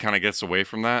feel like it kind of gets away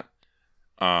from that.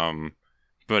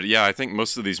 But yeah, I think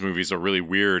most of these movies are really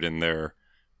weird in their,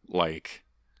 I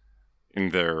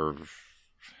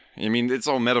mean, it's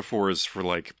all metaphors for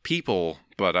like people,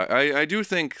 but I do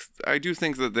think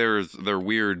that they're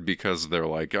weird because they're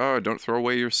like, oh, don't throw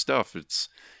away your stuff.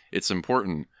 It's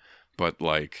important. But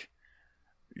like,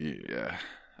 yeah,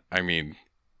 I mean,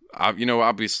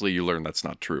 obviously you learn that's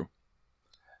not true.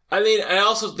 I mean, I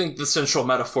also think the central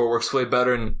metaphor works way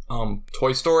better in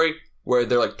Toy Story, where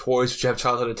they're like toys which have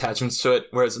childhood attachments to it,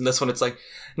 whereas in this one it's like,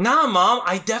 nah, Mom,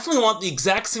 I definitely want the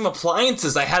exact same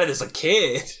appliances I had it as a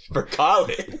kid for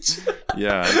college.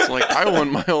 Yeah, it's like, I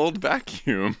want my old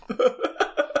vacuum.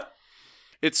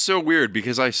 It's so weird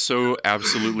because I so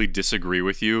absolutely disagree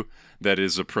with you that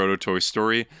is a proto-Toy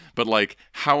Story, but like,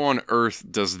 how on earth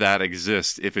does that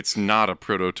exist if it's not a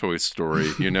proto-Toy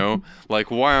Story, you know? Like,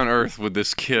 why on earth would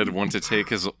this kid want to take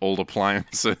his old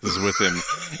appliances with him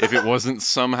if it wasn't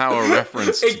somehow a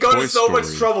reference to Toy Story? It goes to so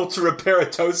much trouble to repair a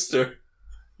toaster.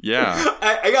 Yeah.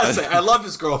 I gotta say, I love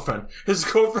his girlfriend. His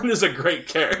girlfriend is a great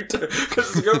character,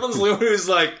 because his girlfriend's the one who's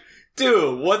like,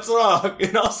 dude, what's wrong?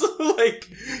 And also, like,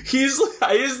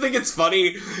 I just think it's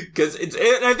funny, because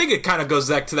I think it kind of goes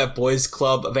back to that boys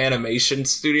club of animation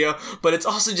studio, but it's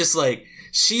also just like,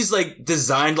 she's like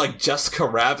designed like Jessica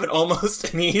Rabbit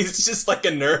almost, and he's just like a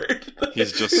nerd.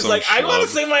 He's like, I want to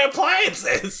save my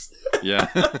appliances. Yeah.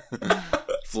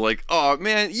 It's like, oh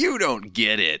man, you don't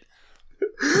get it.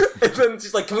 And then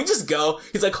she's like, can we just go?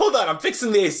 He's like, hold on, I'm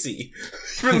fixing the AC.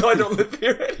 Even though I don't live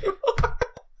here anymore.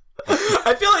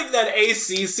 I feel like that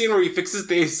AC scene where he fixes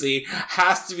the AC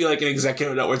has to be like an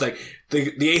executive note where it's like,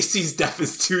 the AC's death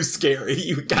is too scary.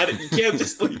 You can't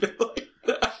just leave it like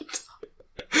that.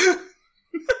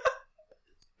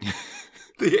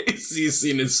 The AC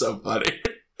scene is so funny.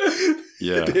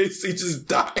 Yeah. The AC just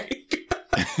dying.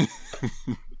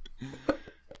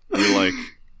 You're like,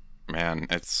 man,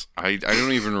 I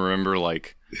don't even remember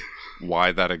like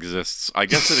why that exists. I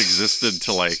guess it existed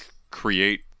to like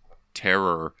create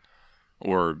terror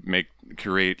or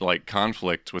create like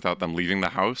conflict without them leaving the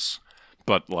house,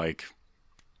 but like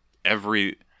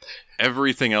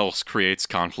everything else creates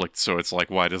conflict, so it's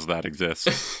like, why does that exist?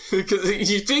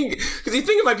 Because you think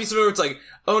it might be something where it's like,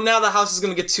 oh, now the house is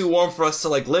gonna get too warm for us to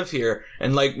like live here,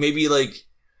 and like maybe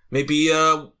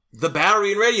the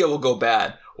battery and radio will go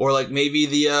bad, or like maybe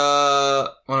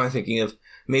what am I thinking of?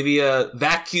 Maybe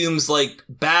vacuum's like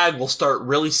bag will start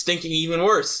really stinking even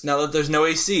worse now that there's no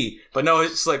AC. But no,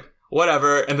 it's just like,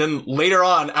 whatever. And then later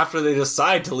on, after they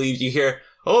decide to leave, you hear,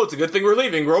 oh, it's a good thing we're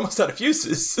leaving. We're almost out of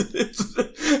fuses.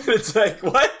 It's like,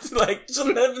 what? Like,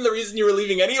 shouldn't that have been the reason you were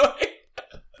leaving anyway?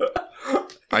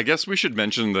 I guess we should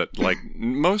mention that, like,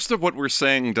 most of what we're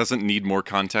saying doesn't need more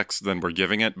context than we're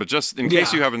giving it, but just in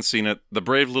case you haven't seen it, The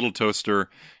Brave Little Toaster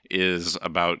is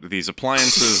about these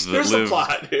appliances that Here's live... the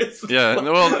plot.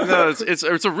 Well, no,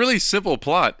 it's a really simple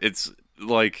plot. It's,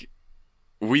 like,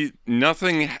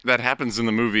 nothing that happens in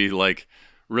the movie, like,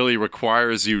 really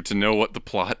requires you to know what the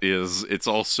plot is. It's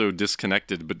all so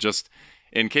disconnected, but just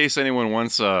in case anyone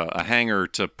wants a hanger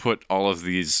to put all of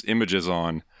these images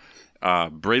on,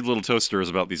 Brave Little Toaster is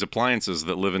about these appliances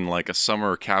that live in like a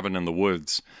summer cabin in the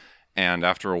woods. And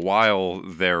after a while,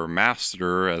 their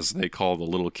master, as they call the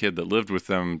little kid that lived with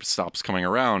them, stops coming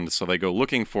around. So they go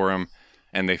looking for him,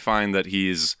 and they find that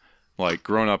he's like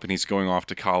grown up and he's going off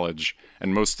to college.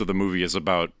 And most of the movie is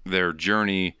about their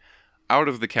journey out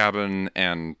of the cabin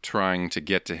and trying to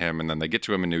get to him. And then they get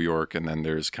to him in New York, and then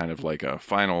there's kind of like a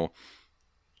final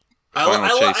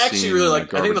I actually really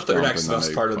like. I think the third dump, act's the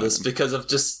best part of this because of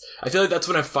just. I feel like that's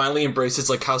when I finally embrace it's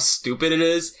like how stupid it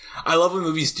is. I love when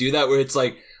movies do that, where it's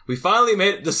like we finally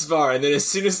made it this far, and then as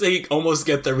soon as they almost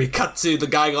get there, we cut to the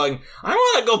guy going, "I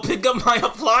want to go pick up my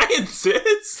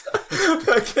appliances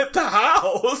back at the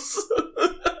house."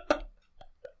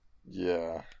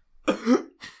 Yeah.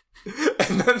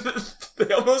 And then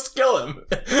they almost kill him.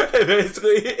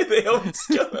 Basically, they almost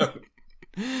kill him.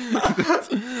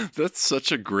 That's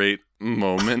such a great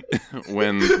moment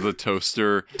when the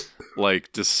toaster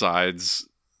like decides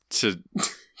to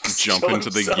jump into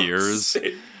the gears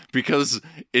because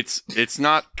it's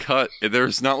not cut.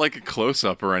 There's not like a close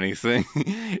up or anything.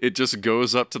 It just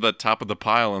goes up to the top of the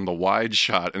pile in the wide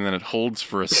shot, and then it holds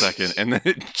for a second, and then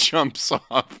it jumps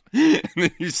off, and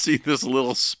then you see this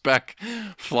little speck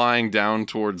flying down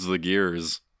towards the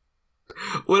gears.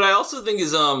 What I also think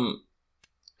is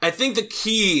I think the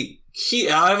key,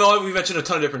 I know we mentioned a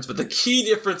ton of difference, but the key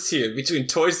difference here between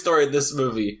Toy Story and this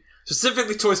movie,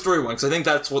 specifically Toy Story 1, because I think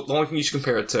that's the only thing you should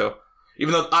compare it to,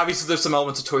 even though obviously there's some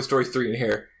elements of Toy Story 3 in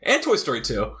here, and Toy Story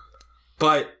 2,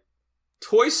 but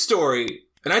Toy Story,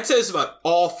 and I'd say this about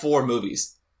all four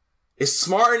movies, is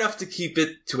smart enough to keep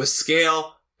it to a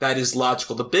scale that is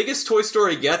logical. The biggest Toy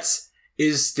Story gets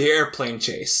is the airplane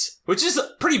chase, which is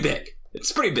pretty big.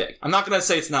 It's pretty big. I'm not going to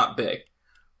say it's not big,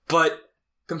 but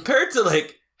compared to,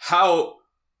 like, how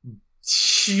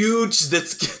huge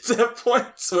this gets at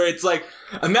points where it's like,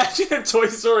 imagine if Toy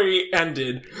Story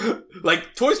ended,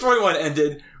 like, Toy Story 1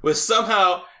 ended with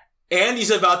somehow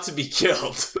Andy's about to be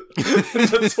killed. And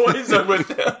the toys are with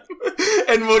him.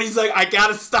 And Woody's like, I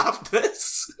gotta stop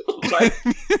this. like,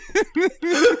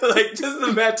 just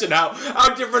imagine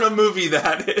how different a movie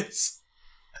that is.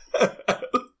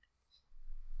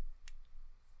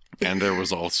 And there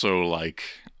was also, like,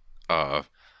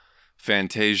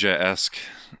 Fantasia-esque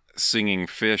singing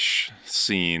fish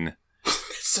scene.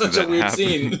 Such a weird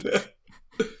scene. The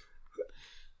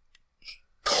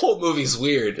whole movie's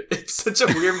weird. It's such a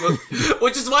weird movie.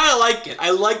 Which is why I like it.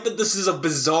 I like that this is a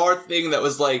bizarre thing that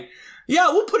was like, yeah,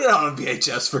 we'll put it on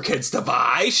VHS for kids to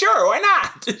buy. Sure, why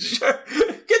not? Sure.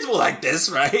 Kids will like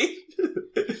this, right?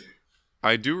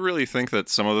 I do really think that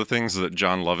some of the things that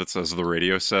John Lovitz as the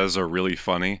radio says are really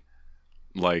funny.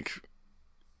 Like,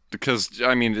 because,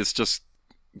 I mean, it's just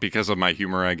because of my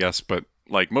humor, I guess, but,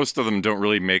 like, most of them don't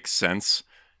really make sense.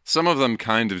 Some of them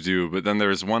kind of do, but then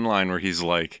there's one line where he's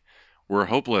like, we're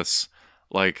hopeless,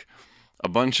 like a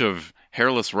bunch of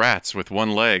hairless rats with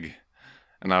one leg.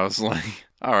 And I was like,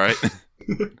 all right.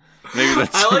 maybe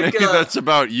that's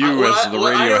about you as the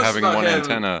radio having one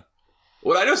antenna.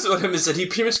 What I noticed about him is that he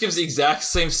pretty much gives the exact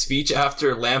same speech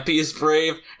after Lampy is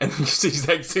brave, and then gives the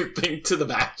exact same thing to the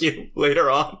vacuum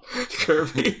later on,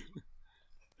 Kirby.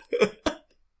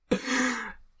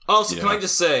 Also, Can I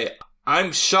just say,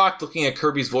 I'm shocked looking at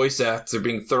Kirby's voice actor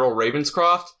being Thurl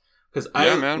Ravenscroft, because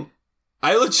I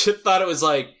legit thought it was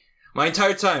like, my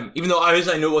entire time, even though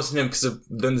obviously I knew it wasn't him because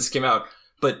then this came out,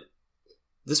 but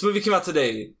this movie came out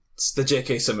today, it's the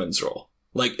J.K. Simmons role.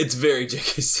 Like, it's very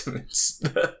J.K. Simmons.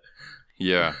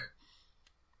 Yeah.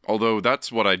 Although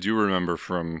that's what I do remember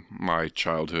from my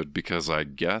childhood, because I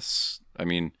guess, I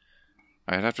mean,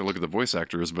 I'd have to look at the voice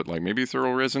actors, but like maybe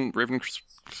Thurl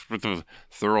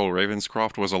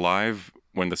Ravenscroft was alive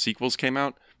when the sequels came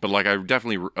out, but like I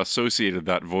definitely associated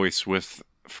that voice with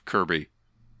Kirby.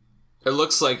 It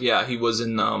looks like, yeah, he was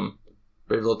in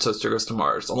Brave Little Toaster Goes to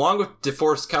Mars, along with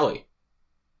DeForest Kelly.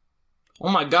 Oh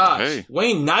my gosh, hey.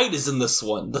 Wayne Knight is in this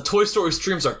one. The Toy Story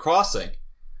streams are crossing.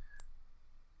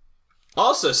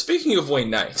 Also, speaking of Wayne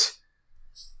Knight,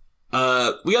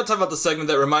 we gotta talk about the segment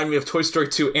that reminded me of Toy Story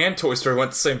 2 and Toy Story 1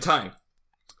 at the same time.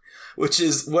 Which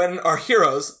is when our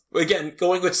heroes, again,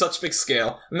 going with such big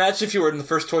scale, imagine if you were in the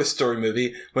first Toy Story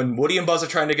movie, when Woody and Buzz are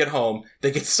trying to get home,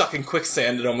 they get stuck in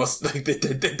quicksand and almost, like, they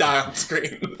die on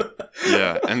screen.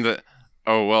 Yeah, and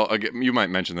you might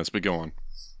mention this, but go on.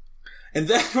 And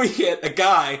then we get a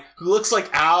guy who looks like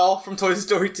Al from Toy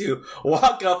Story 2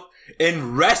 walk up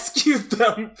and rescue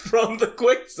them from the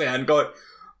quicksand, going,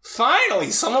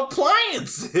 finally, some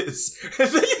appliances! And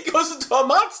then he goes into a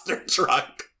monster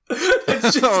truck.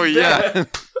 It's just yeah.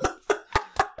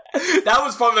 That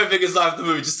was probably my biggest laugh of the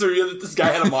movie, just to reveal that this guy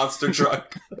had a monster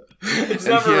truck. It's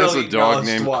And never he has really a dog acknowledged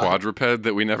named why. Quadruped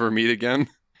that we never meet again.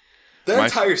 That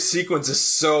entire sequence is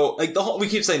so, like, we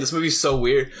keep saying this movie's so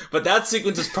weird, but that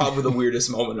sequence is probably the weirdest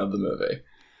moment of the movie.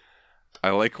 I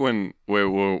like when, wait,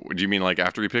 do you mean like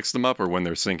after he picks them up or when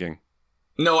they're sinking?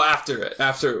 No, after it.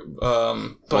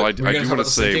 Well, I do want to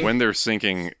say, sinking? when they're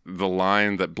sinking, the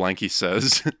line that Blanky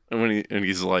says, and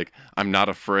he's like, "I'm not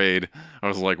afraid," I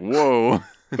was like, whoa.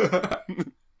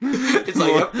 It's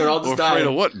like, yep, they're all just dying. Afraid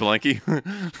of what, Blanky?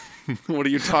 What are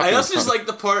you talking about? I also just like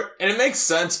the part, and it makes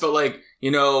sense, but like,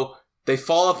 you know, they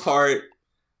fall apart,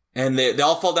 and they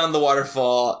all fall down the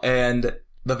waterfall, and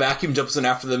the vacuum jumps in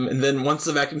after them, and then once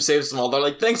the vacuum saves them all, they're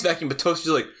like, thanks, vacuum, but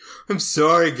Toaster's like, I'm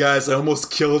sorry, guys, I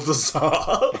almost killed us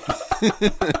all.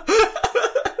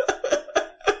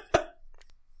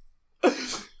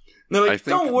 They're like,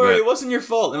 don't worry, it wasn't your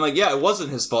fault. I'm like, yeah, it wasn't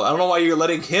his fault. I don't know why you're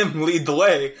letting him lead the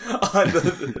way.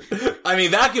 I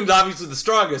mean, Vacuum's obviously the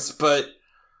strongest, but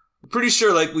I'm pretty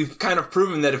sure, like, we've kind of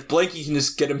proven that if Blanky can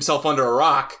just get himself under a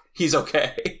rock, he's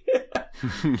okay.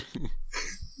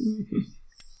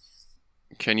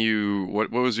 Can you...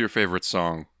 What was your favorite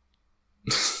song?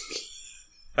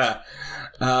 Let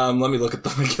me look at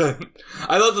them again.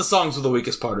 I thought the songs were the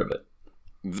weakest part of it.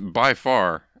 By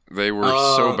far. They were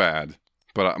so bad.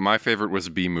 But my favorite was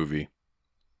B-Movie.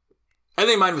 I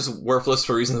think mine was worthless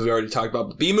for reasons we already talked about.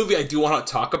 But B-Movie I do want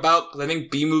to talk about, because I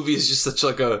think B-Movie is just such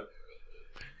like a...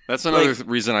 That's another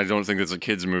reason I don't think it's a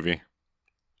kid's movie.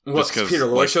 Well, Peter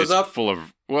Lorre shows up?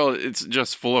 It's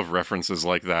just full of references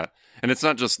like that. And it's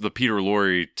not just the Peter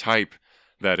Lorre type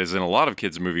that is in a lot of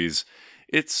kids' movies.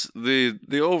 It's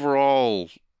the overall,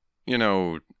 you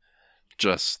know,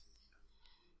 just...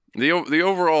 The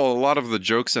overall, a lot of the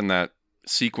jokes in that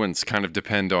sequence kind of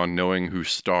depend on knowing who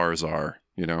stars are,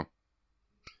 you know?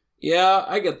 Yeah,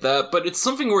 I get that, but it's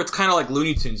something where it's kind of like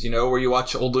Looney Tunes, you know, where you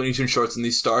watch old Looney Tunes shorts and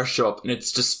these stars show up, and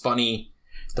it's just funny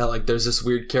that, like, there's this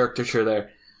weird caricature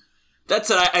there. That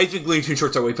said, I think Looney Tunes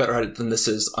shorts are way better at it than this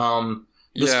is.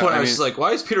 This point, I was just like,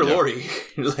 why is Peter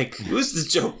Lorre? Like, who's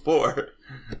this joke for?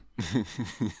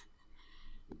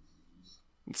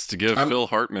 It's to give Phil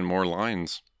Hartman more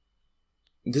lines.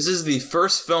 This is the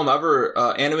first film ever,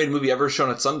 animated movie ever shown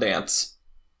at Sundance.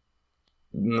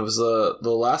 And it was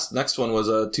the next one was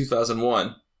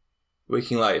 2001,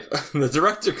 Waking Life. The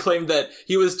director claimed that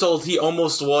he was told he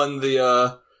almost won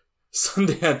the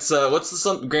Sundance. What's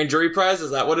the Grand Jury Prize?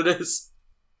 Is that what it is?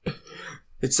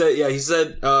 It said, yeah. He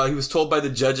said he was told by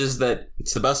the judges that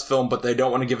it's the best film, but they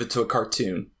don't want to give it to a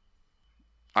cartoon.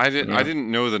 I didn't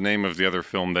know the name of the other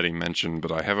film that he mentioned,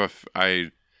 but I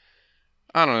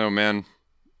don't know, man.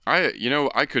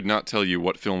 I could not tell you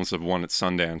what films have won at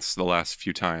Sundance the last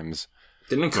few times.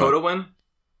 Didn't Coda win?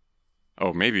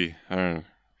 Oh, maybe. I don't know.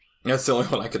 That's the only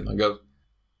one I could think of.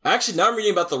 Actually, now I'm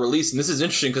reading about the release, and this is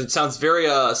interesting because it sounds very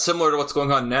similar to what's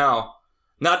going on now.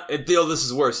 This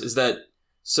is worse, is that,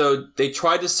 so they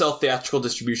tried to sell theatrical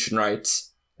distribution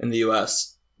rights in the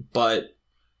US, but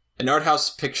an art house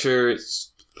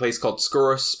place called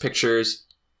Scorus Pictures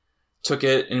took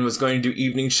it and was going to do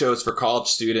evening shows for college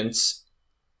students.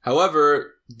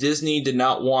 However, Disney did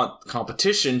not want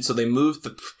competition, so they moved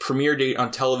the premiere date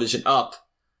on television up,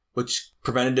 which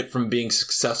prevented it from being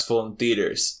successful in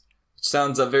theaters. Which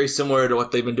sounds very similar to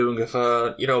what they've been doing with,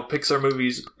 Pixar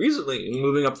movies recently,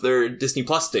 moving up their Disney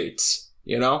Plus dates,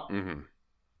 you know? Mm-hmm.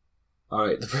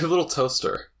 Alright, The Brave Little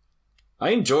Toaster. I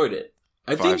enjoyed it.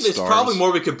 I 5 think there's stars. probably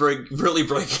more we could really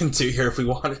break into here if we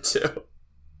wanted to.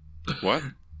 What?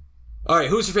 Alright,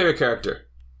 who's your favorite character?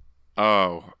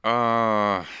 Has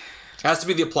to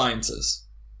be the appliances.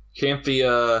 Can't be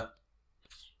like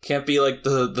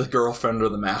the girlfriend or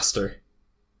the master.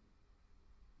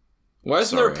 Why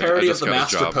isn't there a parody of the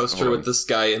master poster with this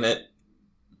guy in it?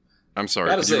 I'm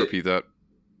sorry, could you repeat that?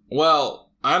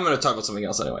 Well, I'm going to talk about something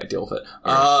else anyway. Deal with it.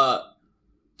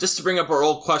 Just to bring up our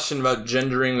old question about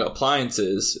gendering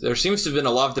appliances, there seems to have been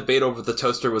a lot of debate over if the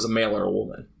toaster was a male or a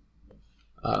woman.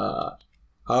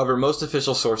 However, most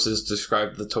official sources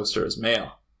describe the toaster as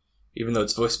male, even though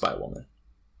it's voiced by a woman.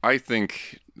 I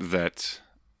think that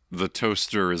the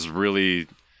toaster is really...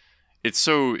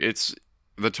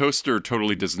 The toaster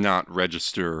totally does not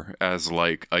register as,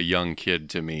 like, a young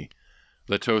kid to me.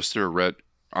 The toaster,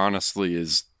 honestly,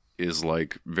 is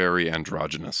like, very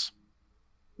androgynous.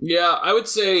 Yeah, I would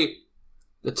say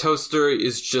the toaster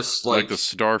is just like... Like the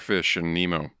starfish in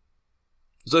Nemo.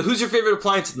 So who's your favorite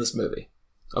appliance in this movie?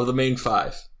 Of the main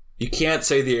 5. You can't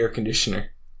say the air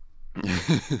conditioner.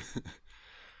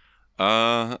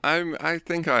 I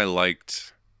think I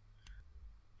liked...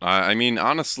 I mean,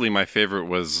 honestly, my favorite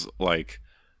was, like...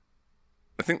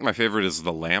 think my favorite is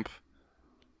the lamp,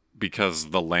 because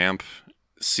the lamp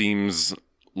seems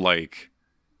like...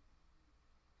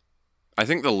 I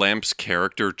think the lamp's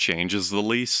character changes the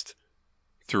least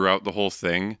throughout the whole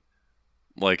thing.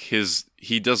 Like,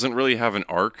 he doesn't really have an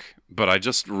arc, but I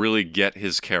just really get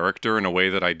his character in a way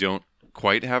that I don't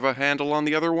quite have a handle on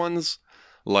the other ones.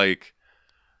 Like,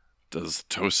 does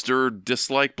Toaster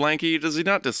dislike Blanky? Does he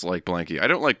not dislike Blanky? I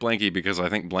don't like Blanky because I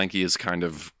think Blanky is kind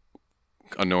of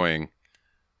annoying.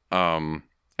 And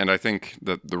I think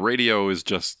that the radio is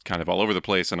just kind of all over the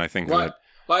place, and I think that...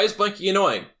 Why is Blanky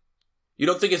annoying? You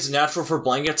don't think it's natural for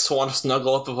blankets to want to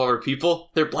snuggle up with other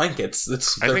people? They're blankets.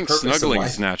 I think snuggling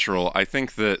is natural. I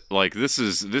think that, like, this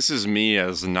is me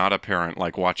as not a parent,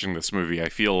 like, watching this movie. I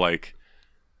feel like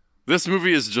this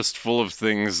movie is just full of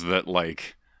things that,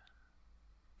 like,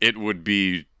 it would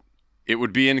be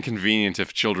inconvenient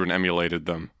if children emulated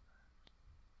them.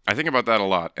 I think about that a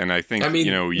lot, and I think, you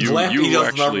Lampy does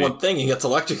actually... the number one thing, he gets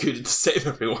electrocuted to save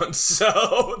everyone,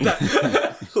 so...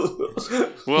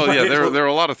 Well, yeah, there are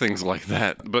a lot of things like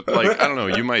that, but, like, I don't know,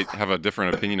 you might have a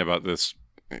different opinion about this,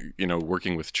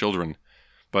 working with children,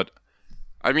 but,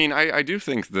 I mean, I do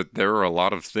think that there are a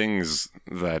lot of things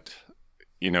that,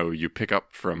 you pick up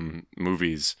from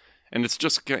movies, and it's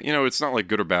just, it's not, like,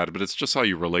 good or bad, but it's just how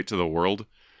you relate to the world,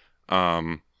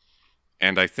 and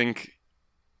I think...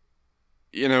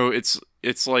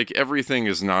 it's like everything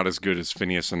is not as good as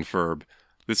Phineas and Ferb.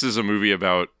 This is a movie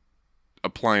about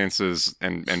appliances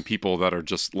and people that are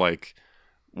just like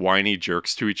whiny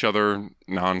jerks to each other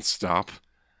nonstop.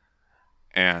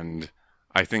 And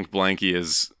I think Blanky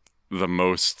is the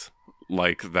most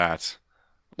like that.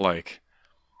 Like,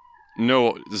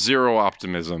 zero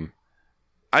optimism.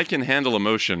 I can handle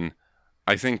emotion.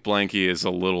 I think Blanky is a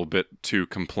little bit too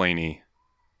complainy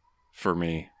for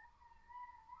me.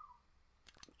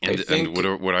 And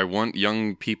would I want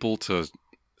young people to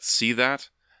see that?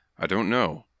 I don't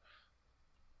know.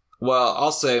 Well,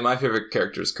 I'll say my favorite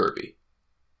character is Kirby.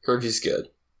 Kirby's good.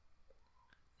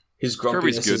 His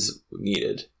grumpiness is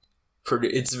needed.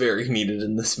 It's very needed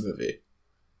in this movie.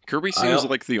 Kirby seems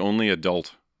like the only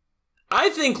adult. I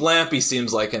think Lampy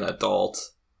seems like an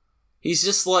adult. He's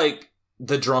just like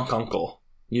the drunk uncle,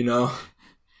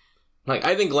 Like,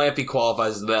 I think Lampy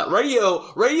qualifies as that.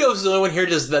 Radio's the only one here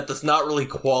does not really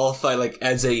qualify, like,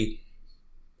 as a...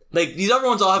 Like, these other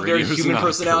ones all have very human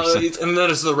personalities, and then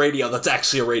there's the radio that's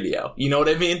actually a radio. You know what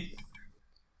I mean?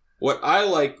 What I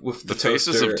like with the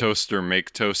Toaster... faces of Toaster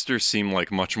make Toaster seem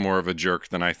like much more of a jerk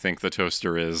than I think the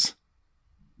Toaster is.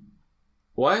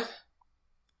 What?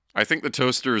 I think the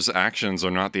Toaster's actions are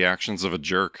not the actions of a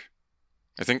jerk.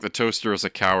 I think the Toaster is a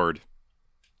coward.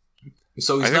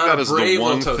 So he's I think not that is a brave the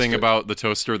one Toaster. thing about the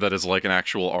Toaster that is like an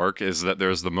actual arc, is that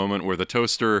there's the moment where the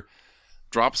Toaster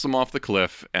drops them off the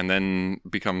cliff and then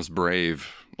becomes brave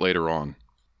later on.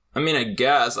 I mean, I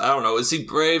guess. I don't know. Is he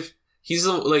brave? He's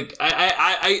like...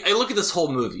 I look at this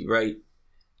whole movie, right?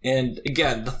 And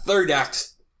again, the third act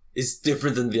is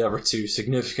different than the other two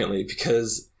significantly,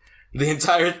 because the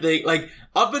entire thing... Like,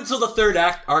 up until the third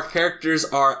act, our characters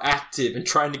are active and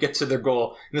trying to get to their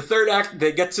goal. In the third act,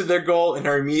 they get to their goal and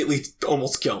are immediately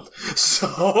almost killed.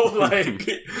 So, like...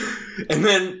 and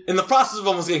then, in the process of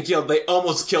almost getting killed, they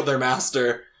almost killed their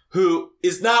master, who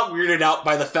is not weirded out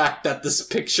by the fact that this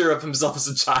picture of himself as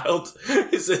a child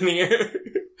is in here.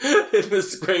 In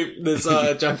this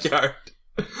junkyard.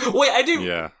 Wait, I do...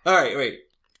 Yeah. Alright, wait.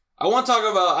 I want to talk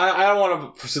about... I don't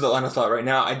want to pursue that line of thought right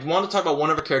now. I want to talk about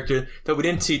one other character that we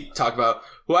didn't talk about,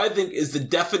 who I think is the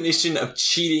definition of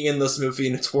cheating in this movie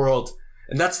and its world,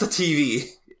 and that's the TV.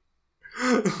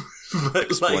 But,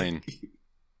 explain. Like,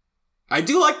 I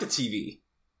do like the TV.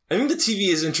 I think the TV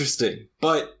is interesting,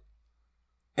 but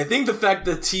I think the fact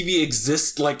that TV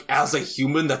exists, like, as a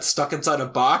human that's stuck inside a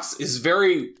box is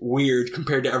very weird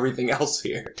compared to everything else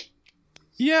here.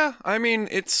 Yeah, I mean,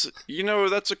 it's...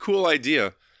 that's a cool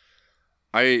idea.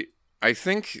 I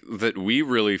think that we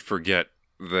really forget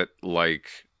that,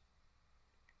 like,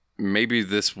 maybe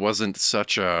this wasn't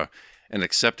such an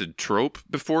accepted trope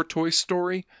before Toy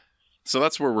Story. So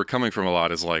that's where we're coming from a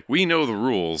lot, is like, we know the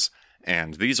rules,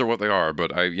 and these are what they are,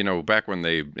 but back when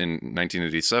in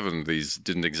 1987, these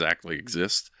didn't exactly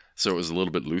exist, so it was a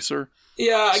little bit looser.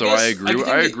 Yeah,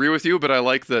 I agree with you, but I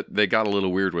like that they got a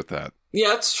little weird with that. Yeah,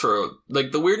 that's true.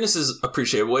 Like, the weirdness is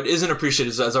appreciated. What isn't appreciated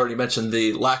is, as already mentioned,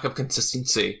 the lack of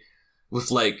consistency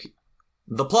with, like,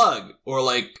 the plug. Or,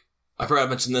 like, I forgot to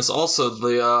mention this also,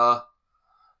 the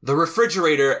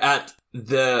refrigerator at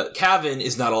the cabin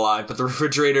is not alive, but the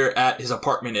refrigerator at his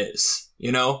apartment is,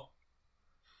 Yeah.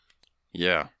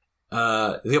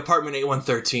 The apartment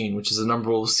 8113, which is a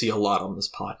number we'll see a lot on this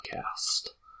podcast.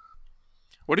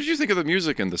 What did you think of the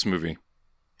music in this movie?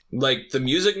 Like the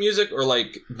music, or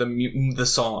like the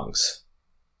songs?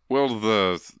 Well,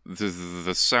 the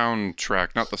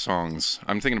soundtrack, not the songs.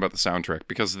 I'm thinking about the soundtrack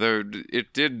because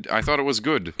I thought it was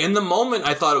good. In the moment,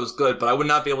 I thought it was good, but I would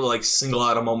not be able to like single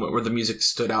out a moment where the music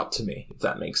stood out to me, if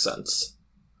that makes sense.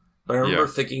 But I remember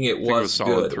thinking it was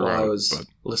good while I was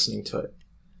listening to it.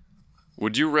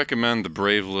 Would you recommend The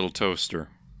Brave Little Toaster?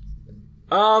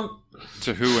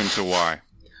 To who and to why?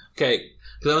 Okay,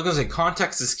 because I was going to say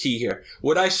context is key here.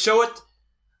 Would I show it?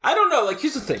 I don't know. Like,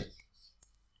 here's the thing.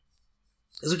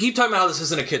 Because we keep talking about how this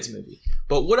isn't a kid's movie.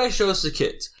 But would I show this to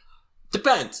kids?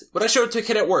 Depends. Would I show it to a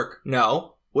kid at work?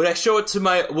 No. Would I show it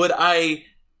to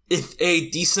if a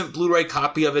decent Blu-ray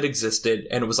copy of it existed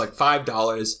and it was like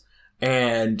 $5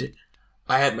 and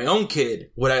I had my own kid,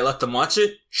 would I let them watch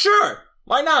it? Sure.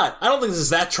 Why not? I don't think this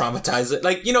is that traumatizing.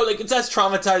 Like, you know, like it's as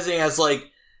traumatizing as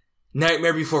like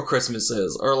Nightmare Before Christmas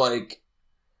is, or like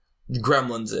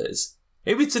Gremlins is.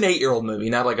 Maybe it's an 8-year-old movie,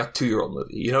 not like a 2-year-old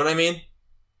movie. You know what I mean?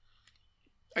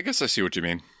 I guess I see what you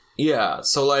mean. Yeah,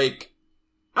 so like,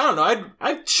 I don't know,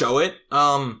 I'd show it.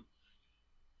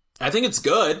 I think it's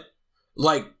good.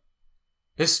 Like,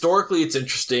 historically it's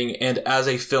interesting, and as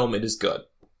a film it is good.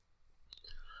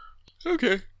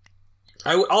 Okay.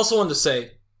 I also wanted to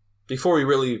say, before we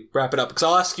really wrap it up, because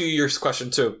I'll ask you your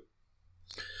question too.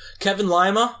 Kevin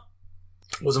Lima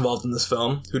was involved in this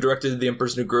film, who directed The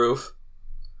Emperor's New Groove.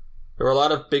 There were a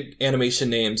lot of big animation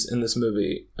names in this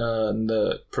movie, in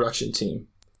the production team.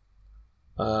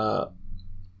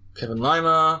 Kevin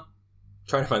Lima.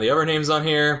 Trying to find the other names on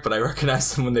here, but I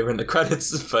recognized them when they were in the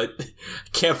credits, but I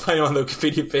can't find them on the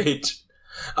Wikipedia page.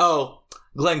 Oh,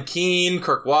 Glenn Keane,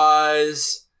 Kirk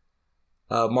Wise,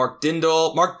 Mark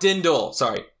Dindal. Mark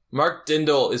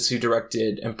Dindal is who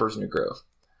directed Emperor's New Groove.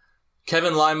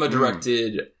 Kevin Lima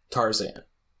directed Tarzan.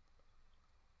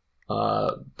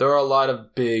 There are a lot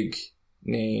of big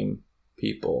name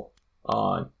people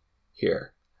on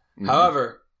here.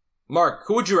 However, Mark,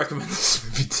 who would you recommend this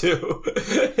movie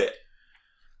to?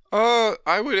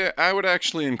 I would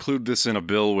actually include this in a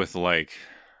bill with, like,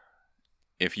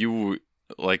 if you,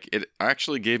 like, it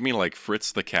actually gave me, like,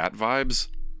 Fritz the Cat vibes.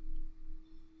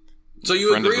 So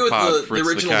you agree with the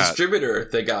original distributor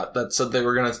they got that said they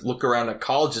were going to look around at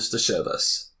colleges to show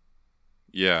this?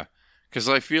 Yeah, because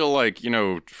I feel like, you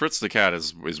know, Fritz the Cat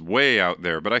is way out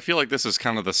there, but I feel like this is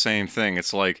kind of the same thing.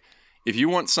 It's like, if you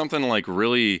want something, like,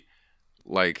 really,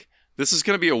 like, this is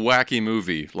going to be a wacky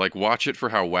movie, like, watch it for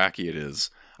how wacky it is.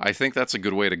 I think that's a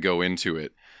good way to go into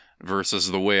it,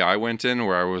 versus the way I went in,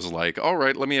 where I was like, all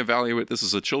right, let me evaluate this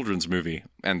as a children's movie.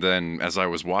 And then as I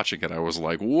was watching it, I was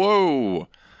like, whoa!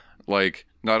 Like,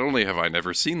 not only have I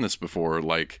never seen this before,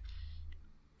 like,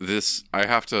 this, I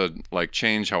have to, like,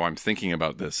 change how I'm thinking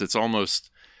about this. It's almost,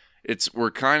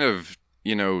 we're kind of,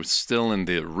 you know, still in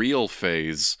the real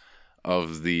phase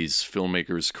of these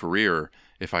filmmakers' career,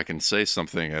 if I can say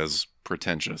something as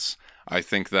pretentious. I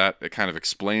think that it kind of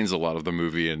explains a lot of the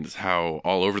movie and how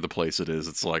all over the place it is.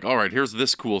 It's like, all right, here's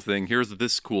this cool thing, here's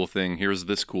this cool thing, here's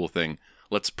this cool thing.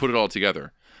 Let's put it all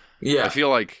together. Yeah. I feel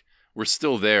like we're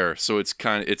still there, so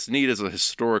it's neat as a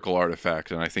historical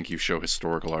artifact, and I think you show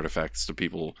historical artifacts to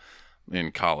people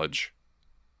in college.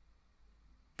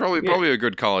 Probably a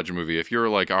good college movie if you're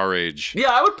like our age.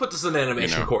 Yeah, I would put this in an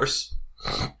animation course.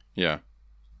 Yeah.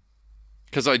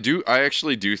 Because I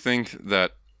actually do think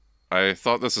that I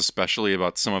thought this especially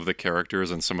about some of the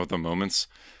characters and some of the moments,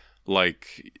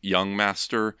 like Young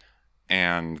Master,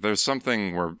 and there's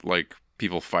something where, like,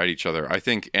 people fight each other. I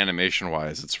think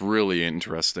animation-wise, it's really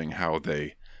interesting how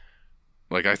they,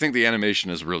 like, I think the animation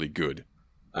is really good.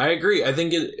 I agree. I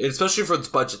think it, especially for its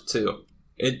budget, too.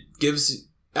 It gives,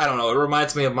 I don't know, it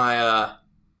reminds me of my,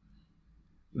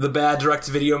 the bad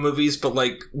direct-to-video movies, but,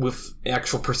 like, with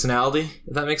actual personality,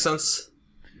 if that makes sense.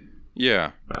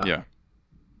 Yeah.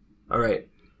 All right.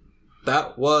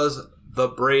 That was The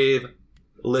Brave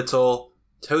Little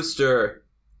Toaster.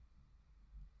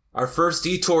 Our first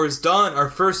detour is done. Our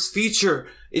first feature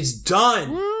is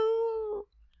done. Woo!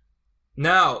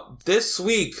 Now, this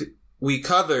week, we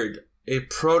covered a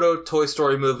proto-Toy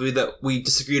Story movie that we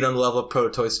disagreed on the level of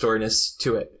proto-Toy Story-ness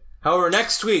to it. However,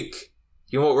 next week,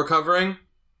 you know what we're covering?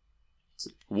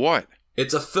 What?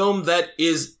 It's a film that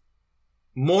is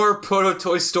more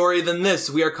proto-Toy Story than this.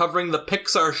 We are covering the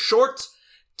Pixar short,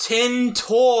 Tin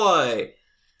Toy.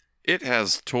 It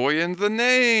has toy in the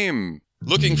name.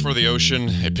 Looking for the Ocean,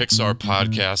 a Pixar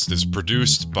podcast, is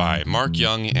produced by Mark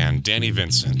Young and Danny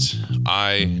Vincent.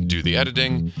 I do the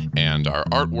editing, and our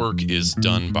artwork is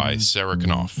done by Sarah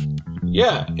Knopf.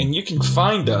 Yeah, and you can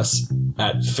find us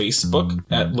at Facebook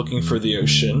at Looking for the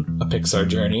Ocean, a Pixar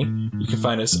journey. You can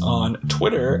find us on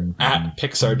Twitter at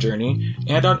Pixar Journey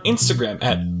and on Instagram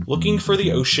at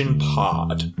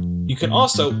LookingForTheOceanPod. You can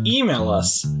also email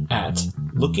us at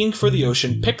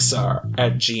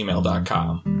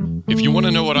lookingfortheoceanpixar@gmail.com. If you want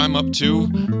to know what I'm up to,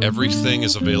 everything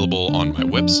is available on my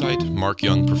website,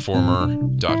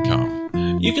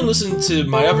 markyoungperformer.com. You can listen to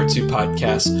my other two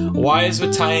podcasts, Wise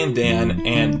with Ty and Dan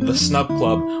and The Snub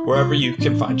Club, wherever you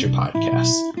can find your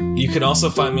podcasts. You can also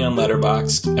find me on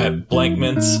Letterboxd at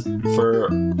Blankmints for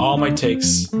all my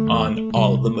takes on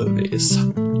all of the movies.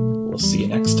 We'll see you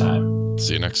next time.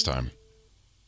 See you next time.